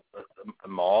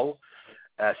mall,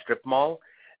 strip mall,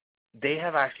 they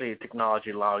have actually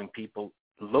technology allowing people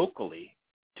locally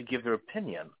to give their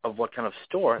opinion of what kind of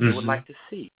store they would like to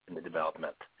see in the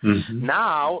development.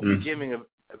 Now you're giving a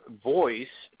voice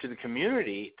to the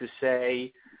community to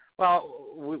say, well,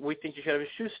 we think you should have a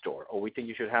shoe store, or we think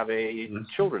you should have a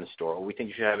children's store, or we think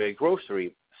you should have a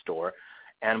grocery store,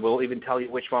 and we'll even tell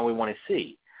you which one we want to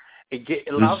see. It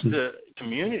allows the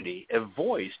community a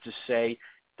voice to say,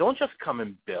 don't just come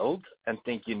and build and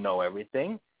think you know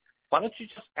everything. Why don't you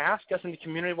just ask us in the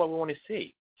community what we want to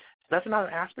see? That's another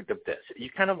aspect of this.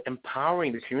 You're kind of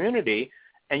empowering the community,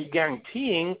 and you're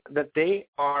guaranteeing that they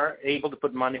are able to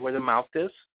put money where their mouth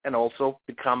is, and also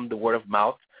become the word of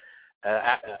mouth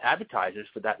advertisers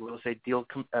for that real estate deal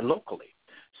locally.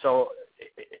 So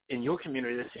in your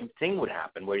community, the same thing would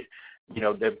happen, where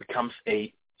there becomes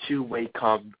a two-way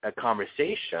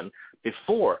conversation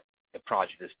before a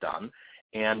project is done,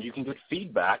 and you can get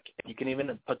feedback. You can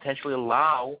even potentially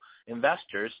allow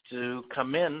investors to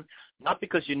come in, not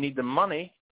because you need the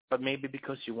money, but maybe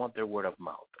because you want their word of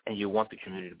mouth, and you want the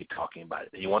community to be talking about it,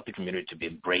 and you want the community to be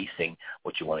embracing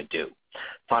what you want to do.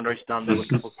 Funders done there were a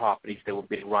couple of properties that were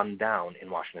being run down in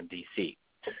Washington, D.C.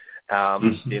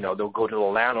 They'll go to the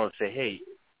landlord and say, hey,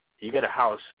 you get a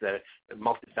house that's a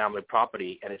multifamily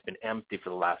property, and it's been empty for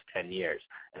the last 10 years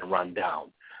and run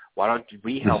down. Why don't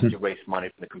we help you raise money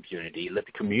from the community? Let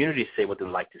the community say what they'd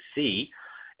like to see,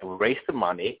 and we'll raise the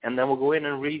money, and then we'll go in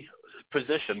and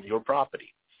reposition your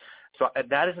property. So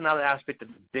that is another aspect that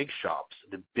the big shops,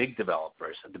 the big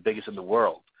developers, the biggest in the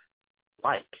world,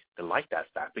 They like that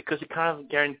fact, because it kind of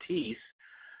guarantees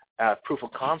proof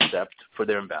of concept for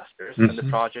their investors and the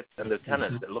project and the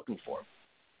tenants they're looking for.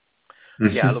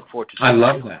 Yeah, I look forward to. I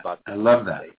love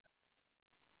that.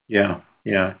 Yeah.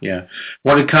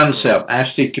 What a concept.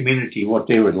 Ask the community what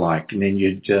they would like, and then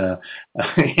you'd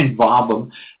involve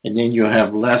them, and then you'll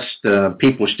have less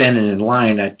people standing in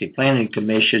line at the planning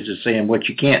commissions and saying what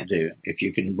you can't do if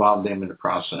you can involve them in the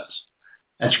process.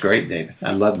 That's great, David.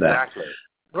 I love that. Exactly.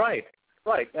 Right.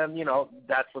 And,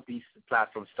 that's what these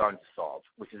platforms are starting to solve,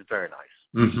 which is very nice.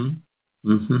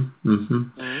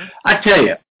 I tell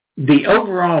you, the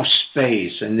overall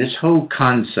space and this whole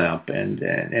concept,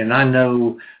 and I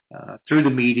know through the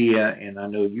media, and I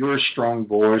know you're a strong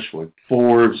voice with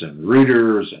Forbes and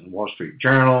Reuters and Wall Street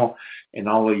Journal and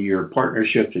all of your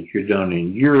partnerships that you've done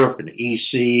in Europe and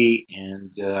EC,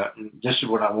 and this is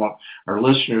what I want our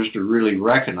listeners to really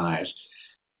recognize.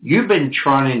 You've been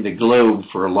trotting the globe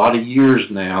for a lot of years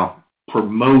now,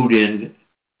 promoting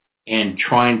and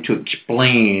trying to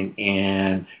explain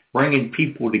and bringing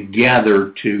people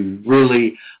together to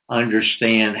really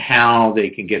understand how they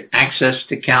can get access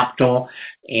to capital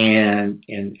and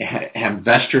have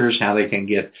investors, how they can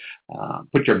get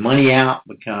put their money out,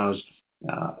 because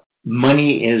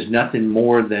money is nothing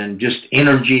more than just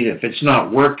energy. If it's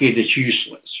not working, it's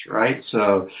useless, right?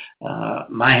 So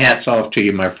my hat's off to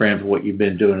you, my friend, for what you've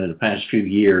been doing in the past few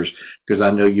years, because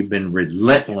I know you've been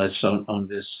relentless on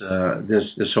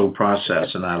this whole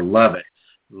process, and I love it.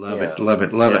 Love it.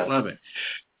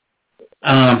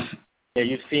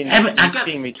 You've seen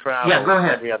me travel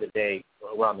every other day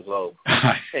around the globe.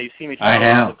 You've seen me travel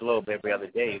around the globe every other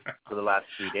day for the last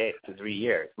 3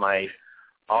 years. My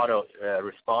auto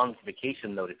response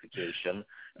vacation notification,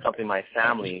 something my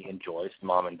family enjoys,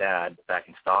 mom and dad back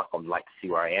in Stockholm like to see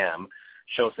where I am,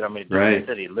 shows that I'm in a different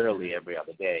city literally every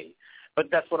other day. But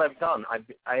that's what I've done.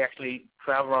 I actually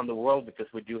travel around the world because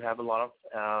we do have a lot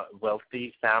of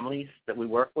wealthy families that we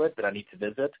work with that I need to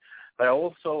visit. But I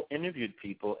also interviewed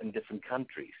people in different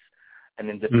countries and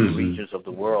in different regions of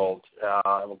the world,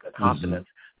 continents,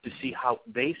 to see how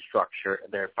they structure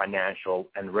their financial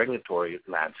and regulatory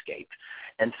landscape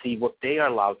and see what they are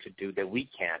allowed to do that we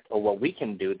can't, or what we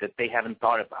can do that they haven't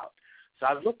thought about. So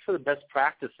I've looked for the best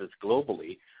practices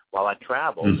globally while I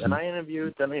traveled, and I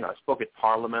interviewed them. I spoke at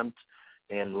Parliament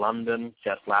in London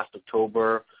just last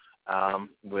October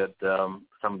with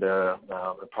some of the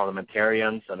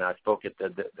parliamentarians, and I spoke at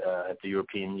the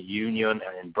European Union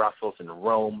and in Brussels and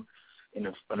Rome in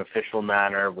an official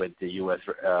manner with the U.S.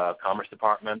 Commerce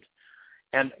Department.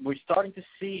 And we're starting to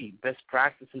see best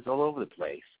practices all over the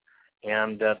place,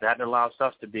 and that allows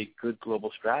us to be good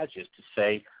global strategists to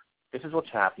say, this is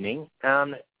what's happening,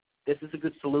 and this is a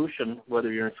good solution,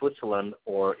 whether you're in Switzerland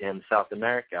or in South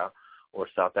America or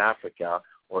South Africa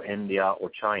or India or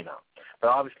China. But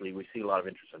obviously, we see a lot of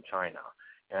interest in China,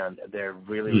 and they're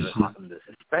really, really hot on this,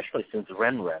 especially since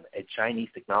Renren, a Chinese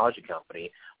technology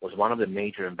company, was one of the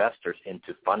major investors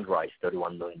into Fundrise,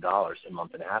 $31 million a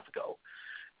month and a half ago.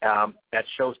 That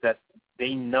shows that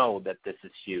they know that this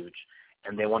is huge,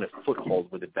 and they want a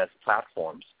foothold with the best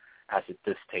platforms as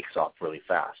this takes off really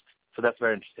fast. So that's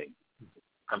very interesting.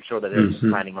 I'm sure that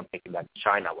they're planning on taking that to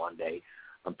China one day.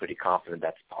 I'm pretty confident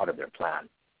that's part of their plan.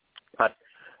 But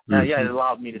it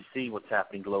allowed me to see what's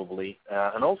happening globally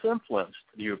and also influenced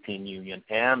the European Union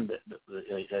and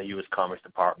the U.S. Commerce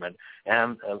Department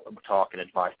and talk and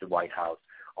advise the White House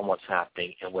on what's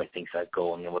happening and where things are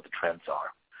going and what the trends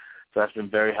are. So that's been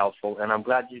very helpful, and I'm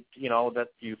glad that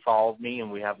you followed me, and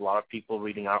we have a lot of people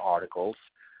reading our articles.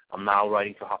 I'm now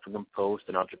writing for Huffington Post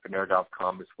and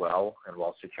Entrepreneur.com as well, and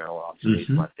Wall Street Journal obviously is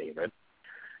my favorite.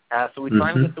 So we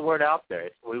try and get the word out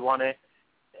there. We want to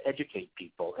educate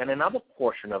people. And another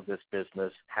portion of this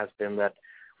business has been that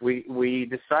we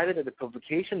decided that the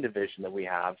publication division that we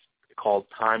have called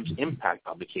Times Impact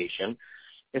Publication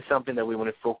is something that we want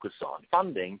to focus on.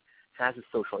 Funding has a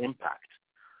social impact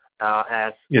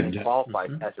as it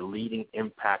qualifies as a leading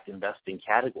impact investing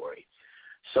category.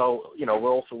 So, we're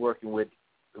also working with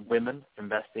women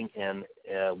investing in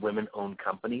women-owned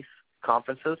companies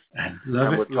conferences.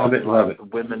 Love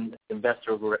it. Women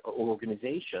investor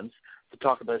organizations to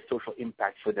talk about social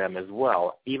impact for them as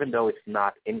well, even though it's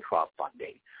not in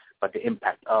crowdfunding, but the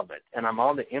impact of it. And I'm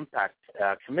on the impact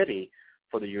committee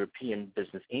for the European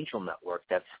Business Angel Network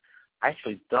that's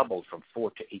actually doubled from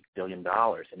 $4 to $8 billion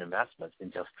in investments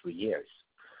in just 3 years.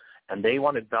 And they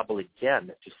want to double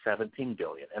again to $17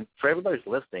 billion. And for everybody who's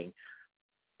listening,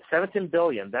 $17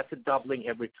 billion, that's a doubling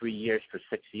every 3 years for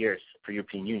 6 years for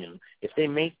European Union. If they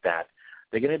make that,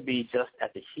 they're going to be just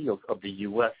at the heels of the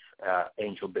U.S.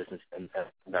 angel business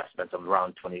investments of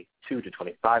around $22 to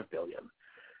 $25 billion.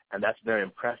 And that's very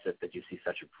impressive that you see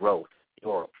such a growth in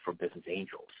Europe for business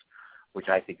angels, which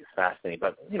I think is fascinating.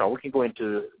 But, we can go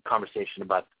into conversation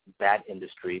about that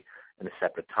industry in a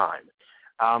separate time.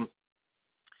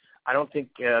 I don't think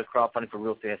crowdfunding for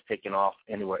real estate has taken off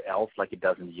anywhere else like it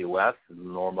does in the U.S.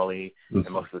 Normally, and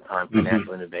most of the time,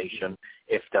 financial innovation,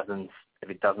 if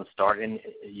it doesn't start in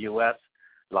the U.S.,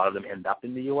 a lot of them end up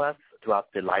in the U.S. throughout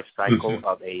the life cycle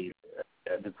of the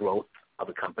growth of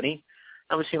a company.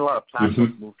 And we've seen a lot of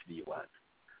platforms move to the U.S.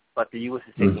 But the U.S.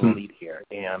 is taking the lead here,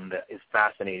 and it's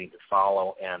fascinating to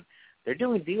follow. And they're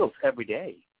doing deals every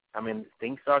day. I mean,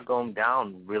 things are going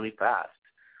down really fast.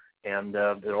 And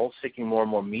they're all seeking more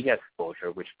and more media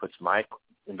exposure, which puts my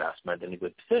investment in a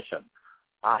good position.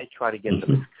 I try to get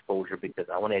them exposure because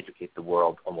I want to educate the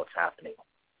world on what's happening.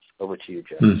 Over to you,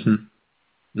 Jim.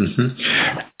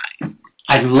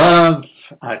 I love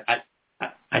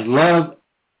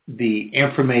the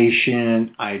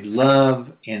information. I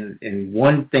love, and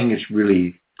one thing that's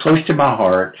really close to my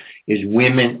heart is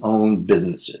women-owned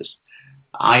businesses.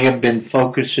 I have been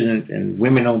focusing in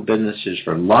women-owned businesses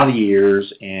for a lot of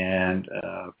years, and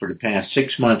for the past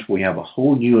 6 months, we have a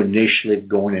whole new initiative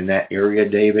going in that area,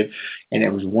 David, and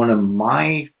it was one of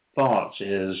my thoughts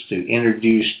is to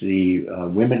introduce the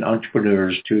women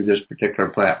entrepreneurs to this particular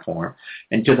platform.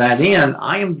 And to that end,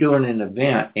 I am doing an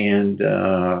event in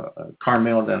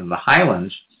Carmel in the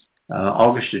Highlands,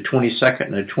 August the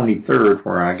 22nd and the 23rd,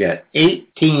 where I got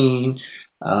 18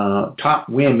 top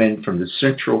women from the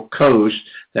Central Coast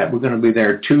that we're going to be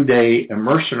there 2 day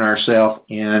immersing ourselves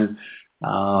in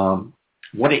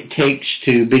what it takes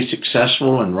to be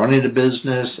successful in running a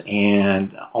business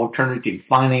and alternative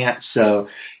finance. So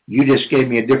you just gave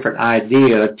me a different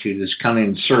idea to just kind of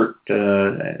insert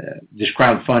this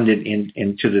crowdfunding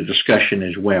into the discussion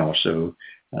as well. So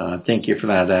thank you for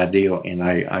that idea, and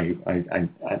I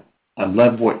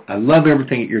love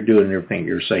everything that you're doing and everything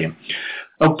you're saying.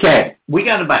 Okay, we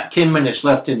got about 10 minutes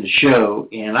left in the show,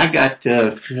 and I got,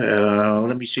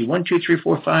 let me see, 1, 2, 3,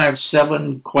 4, 5,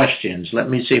 7 questions. Let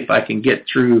me see if I can get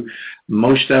through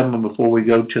most of them before we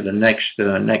go to the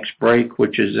next break,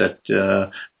 which is at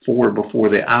 4 before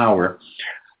the hour.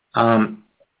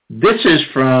 This is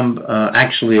from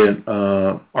actually an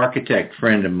architect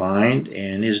friend of mine,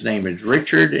 and his name is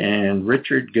Richard. And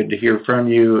Richard, good to hear from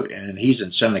you, and he's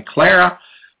in Santa Clara.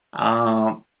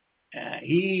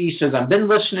 He says, I've been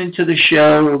listening to the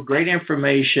show, great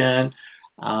information.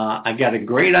 I got a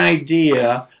great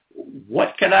idea.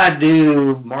 What could I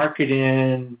do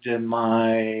marketing to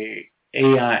my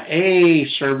AIA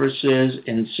services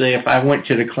and say if I went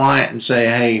to the client and say,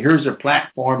 hey, here's a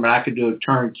platform and I could do a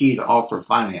turnkey to offer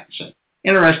financing.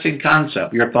 Interesting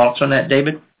concept. Your thoughts on that,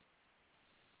 David?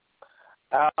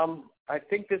 I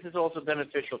think this is also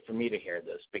beneficial for me to hear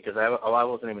this because I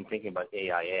wasn't even thinking about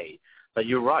AIA. But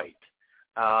you're right.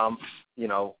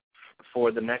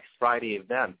 For the next Friday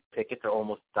event, tickets are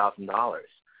almost $1,000.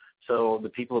 So the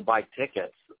people who buy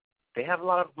tickets, they have a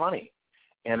lot of money.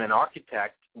 And an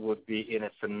architect would be in a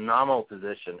phenomenal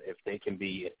position if they can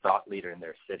be a thought leader in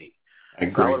their city. I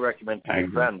agree. So I would recommend to your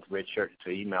friend, Richard,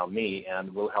 to email me,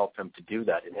 and we'll help him to do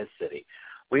that in his city.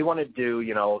 We want to do,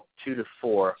 2 to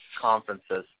 4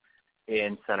 conferences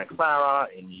in Santa Clara,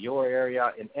 in your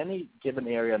area, in any given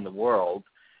area in the world,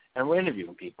 and we're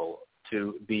interviewing people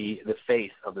to be the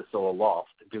face of the Solar Loft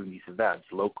doing these events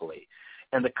locally.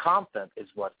 And the content is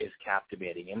what is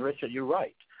captivating. And, Richard, you're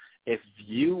right. If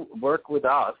you work with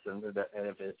us and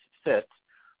if it fits,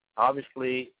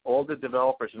 obviously all the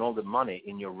developers and all the money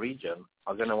in your region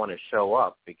are going to want to show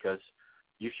up because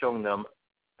you're showing them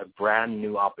a brand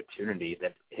new opportunity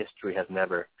that history has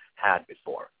never had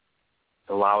before,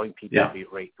 allowing people to be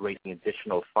raising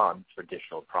additional funds for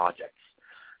additional projects.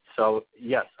 So,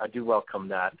 yes, I do welcome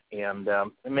that. And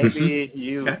maybe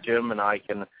you, Jim, and I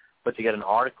can put together an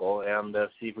article and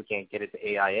see if we can't get it to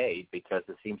AIA because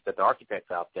it seems that the architects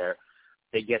out there,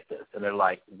 they get this, and they're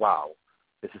like, wow,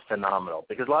 this is phenomenal.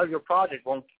 Because a lot of your projects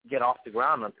won't get off the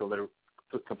ground until they're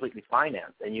completely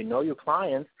financed. And you know your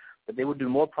clients that they would do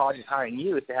more projects hiring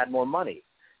you if they had more money.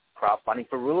 Crowdfunding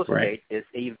for real estate is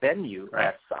a venue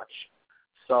as such.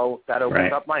 So that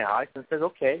opens up my eyes and says,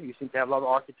 okay, you seem to have a lot of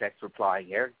architects replying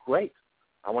here. Great.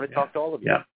 I want to talk to all of you.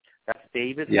 Yeah. That's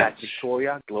David at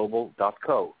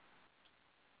victoriaglobal.co.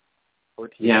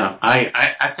 Yeah,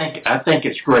 I think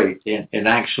it's great, and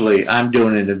actually, I'm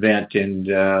doing an event in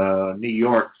New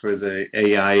York for the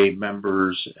AIA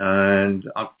members in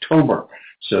October.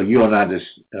 So you and I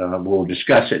will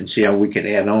discuss it and see how we can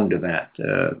add on to that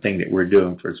thing that we're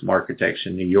doing for some architects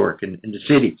in New York and in the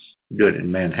city. Do it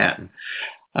in Manhattan.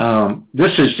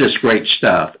 This is just great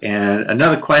stuff. And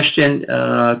another question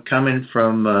coming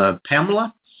from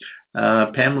Pamela.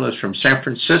 Pamela is from San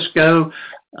Francisco.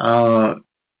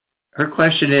 Her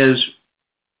question is,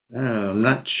 I'm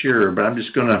not sure, but I'm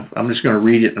just gonna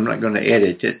read it. I'm not going to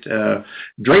edit it.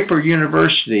 Draper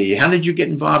University. How did you get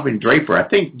involved in Draper? I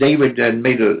think David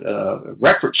made a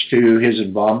reference to his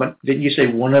involvement. Didn't you say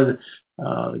one of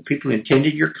the people who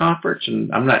attended your conference?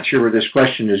 And I'm not sure where this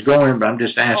question is going, but I'm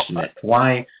just asking it.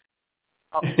 Why?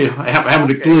 I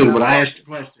haven't a clue, but I asked the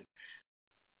question.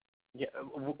 Yeah,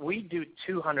 we do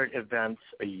 200 events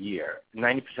a year,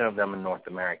 90% of them in North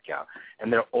America,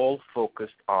 and they're all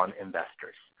focused on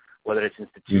investors, whether it's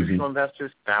institutional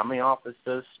investors, family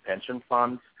offices, pension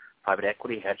funds, private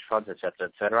equity, hedge funds, et cetera,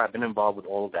 et cetera. I've been involved with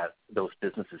all of those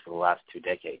businesses for the last 2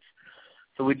 decades.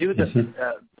 So we do the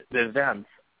events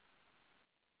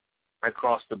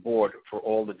across the board for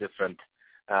all the different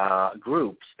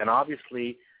groups, and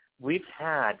obviously we've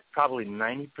had probably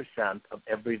 90% of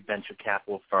every venture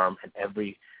capital firm and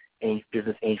every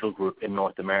business angel group in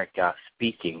North America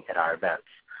speaking at our events.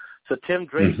 So Tim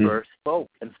Draper spoke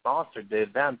and sponsored the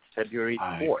event February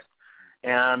 4th.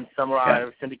 And some of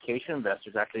our syndication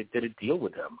investors actually did a deal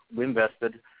with him. We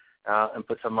invested and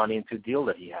put some money into a deal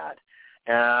that he had.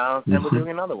 And we're doing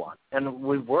another one. And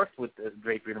we've worked with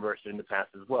Draper University in the past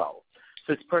as well.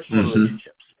 So it's personal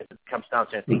relationships. It comes down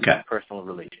to, I think, personal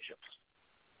relationships.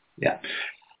 Yeah.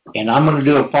 And I'm going to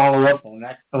do a follow-up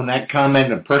on that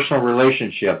comment of personal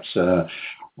relationships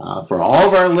for all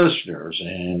of our listeners.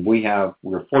 And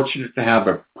we're fortunate to have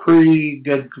a pretty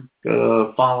good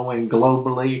following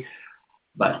globally.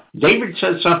 But David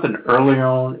said something earlier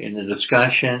on in the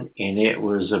discussion, and it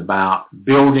was about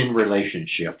building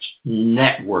relationships,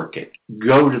 network it,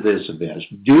 go to this event.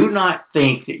 Do not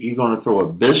think that you're going to throw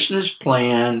a business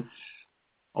plan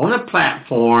on a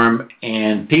platform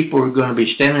and people are going to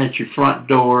be standing at your front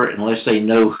door unless they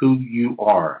know who you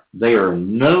are. There are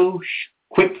no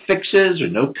quick fixes or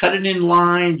no cutting in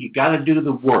line. You got to do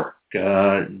the work.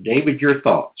 David, your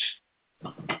thoughts?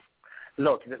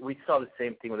 Look, we saw the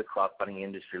same thing with the crowdfunding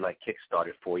industry like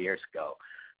Kickstarter 4 years ago.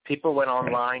 People went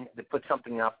online, they put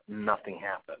something up, nothing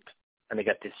happened, and they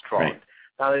got destroyed. Right.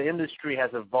 Now, the industry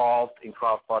has evolved in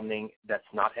crowdfunding that's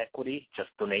not equity,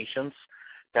 just donations,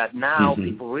 that now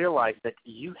people realize that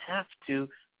you have to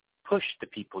push the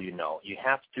people you know. You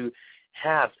have to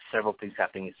have several things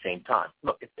happening at the same time.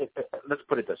 Look, let's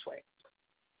put it this way.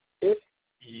 If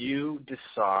you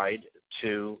decide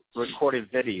to record a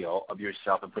video of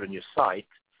yourself and put it on your site,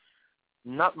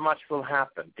 not much will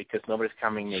happen because nobody's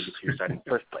coming maybe to your site in the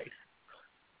first place,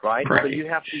 right? So you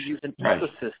have to use an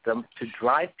ecosystem to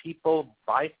drive people,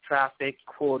 buy traffic,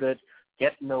 quote it,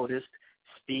 get noticed,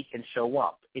 speak, and show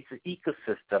up. It's an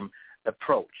ecosystem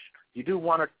approach. You do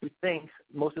one or two things,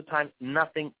 most of the time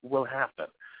nothing will happen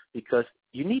because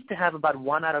you need to have about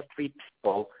 1 out of 3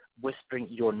 people whispering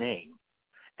your name.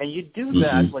 And you do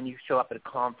that when you show up at a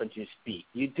conference, you speak.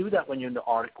 You do that when you're in the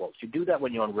articles. You do that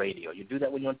when you're on radio. You do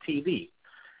that when you're on TV.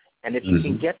 And if you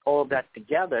can get all of that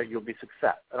together, you'll be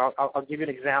success. And I'll give you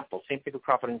an example. Same thing with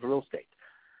crowdfunding for real estate.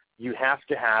 You have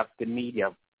to have the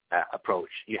media approach.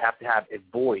 You have to have a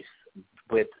voice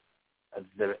with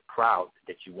the crowd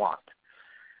that you want.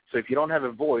 So if you don't have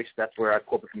a voice, that's where our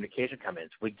corporate communication comes in.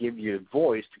 We give you a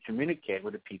voice to communicate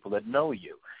with the people that know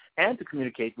you and to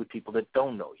communicate with people that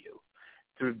don't know you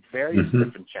through various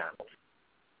different channels.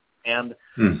 And,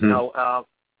 to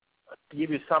give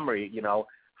you a summary,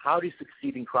 how do you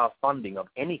succeed in crowdfunding of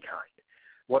any kind?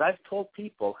 What I've told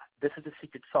people, this is the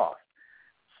secret sauce.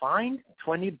 Find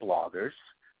 20 bloggers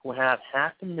who have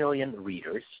 500,000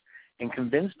 readers and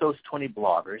convince those 20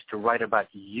 bloggers to write about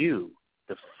you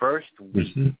the first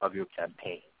week of your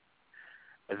campaign.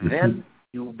 And then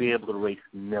you will be able to raise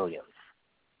millions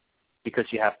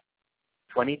because you have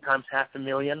 20 times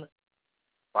 500,000.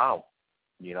 Wow.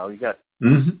 You got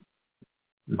 10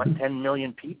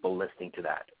 million people listening to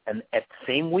that. And at the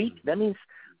same week, that means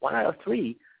 1 out of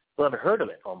 3 will have heard of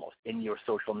it almost in your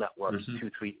social networks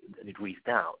 2-3 degrees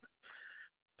down.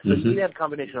 So you have a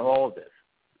combination of all of this.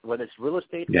 Whether it's real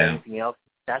estate or anything else,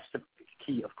 that's the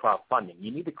key of crowdfunding.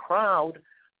 You need the crowd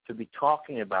to be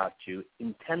talking about you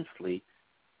intensely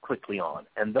quickly on.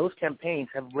 And those campaigns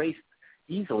have raised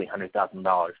easily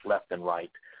 $100,000 left and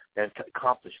right that have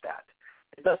accomplished that.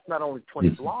 That's not only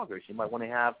 20 bloggers. You might want to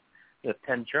have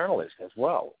 10 journalists as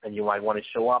well. And you might want to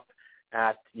show up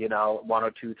at, 1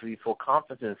 or 2, 3, 4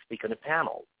 conferences and speak on a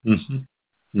panel.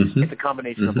 It's a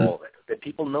combination of all of it. That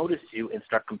people notice you and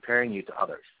start comparing you to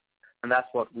others. And that's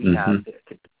what we have the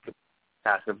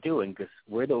task of doing because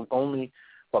we're the only,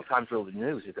 Times Realty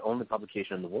News is the only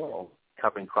publication in the world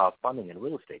covering crowdfunding and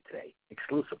real estate today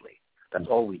exclusively. That's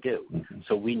all we do.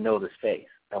 So we know the space,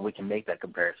 and we can make that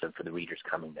comparison for the readers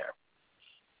coming there.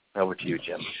 Over to you,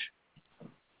 Jim.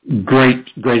 Great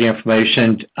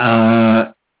information.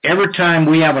 Every time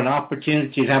we have an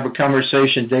opportunity to have a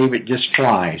conversation, David, just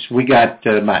flies. We got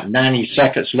about 90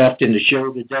 seconds left in the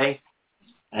show today.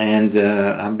 And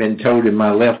I've been told in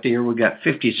my left ear we got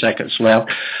 50 seconds left.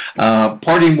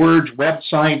 Parting words,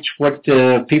 websites, what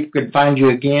people can find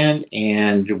you again,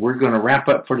 and we're going to wrap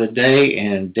up for today.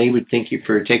 And David, thank you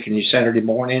for taking you Saturday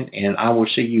morning, and I will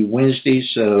see you Wednesday.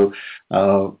 So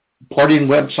parting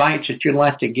websites that you'd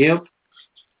like to give?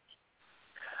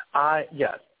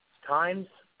 Yes,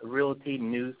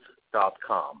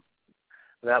 timesrealtynews.com.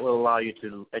 That will allow you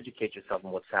to educate yourself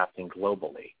on what's happening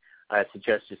globally. I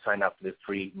suggest you sign up for the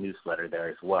free newsletter there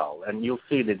as well. And you'll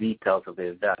see the details of the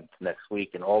event next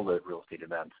week and all the real estate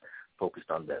events focused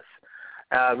on this.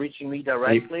 Reaching me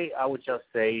directly, I would just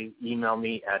say email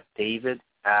me at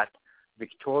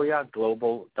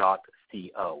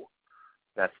david@victoriaglobal.co.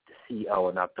 That's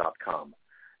CONUP.com.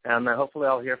 And hopefully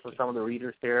I'll hear from some of the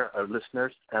readers there, or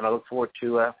listeners, and I look forward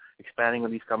to expanding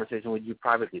on these conversations with you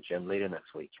privately, Jim, later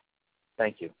next week.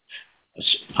 Thank you.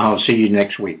 I'll see you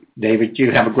next week. David,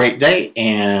 you have a great day,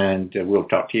 and we'll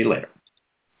talk to you later.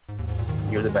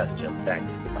 You're the best, Jim.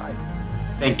 Thanks. Goodbye.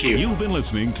 Thank you. You've been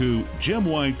listening to Jim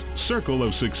White's Circle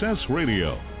of Success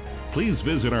Radio. Please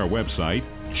visit our website,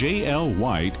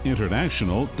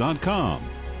 jlwhiteinternational.com.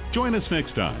 Join us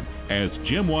next time as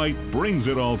Jim White brings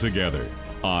it all together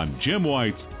on Jim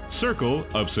White's Circle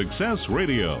of Success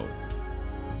Radio.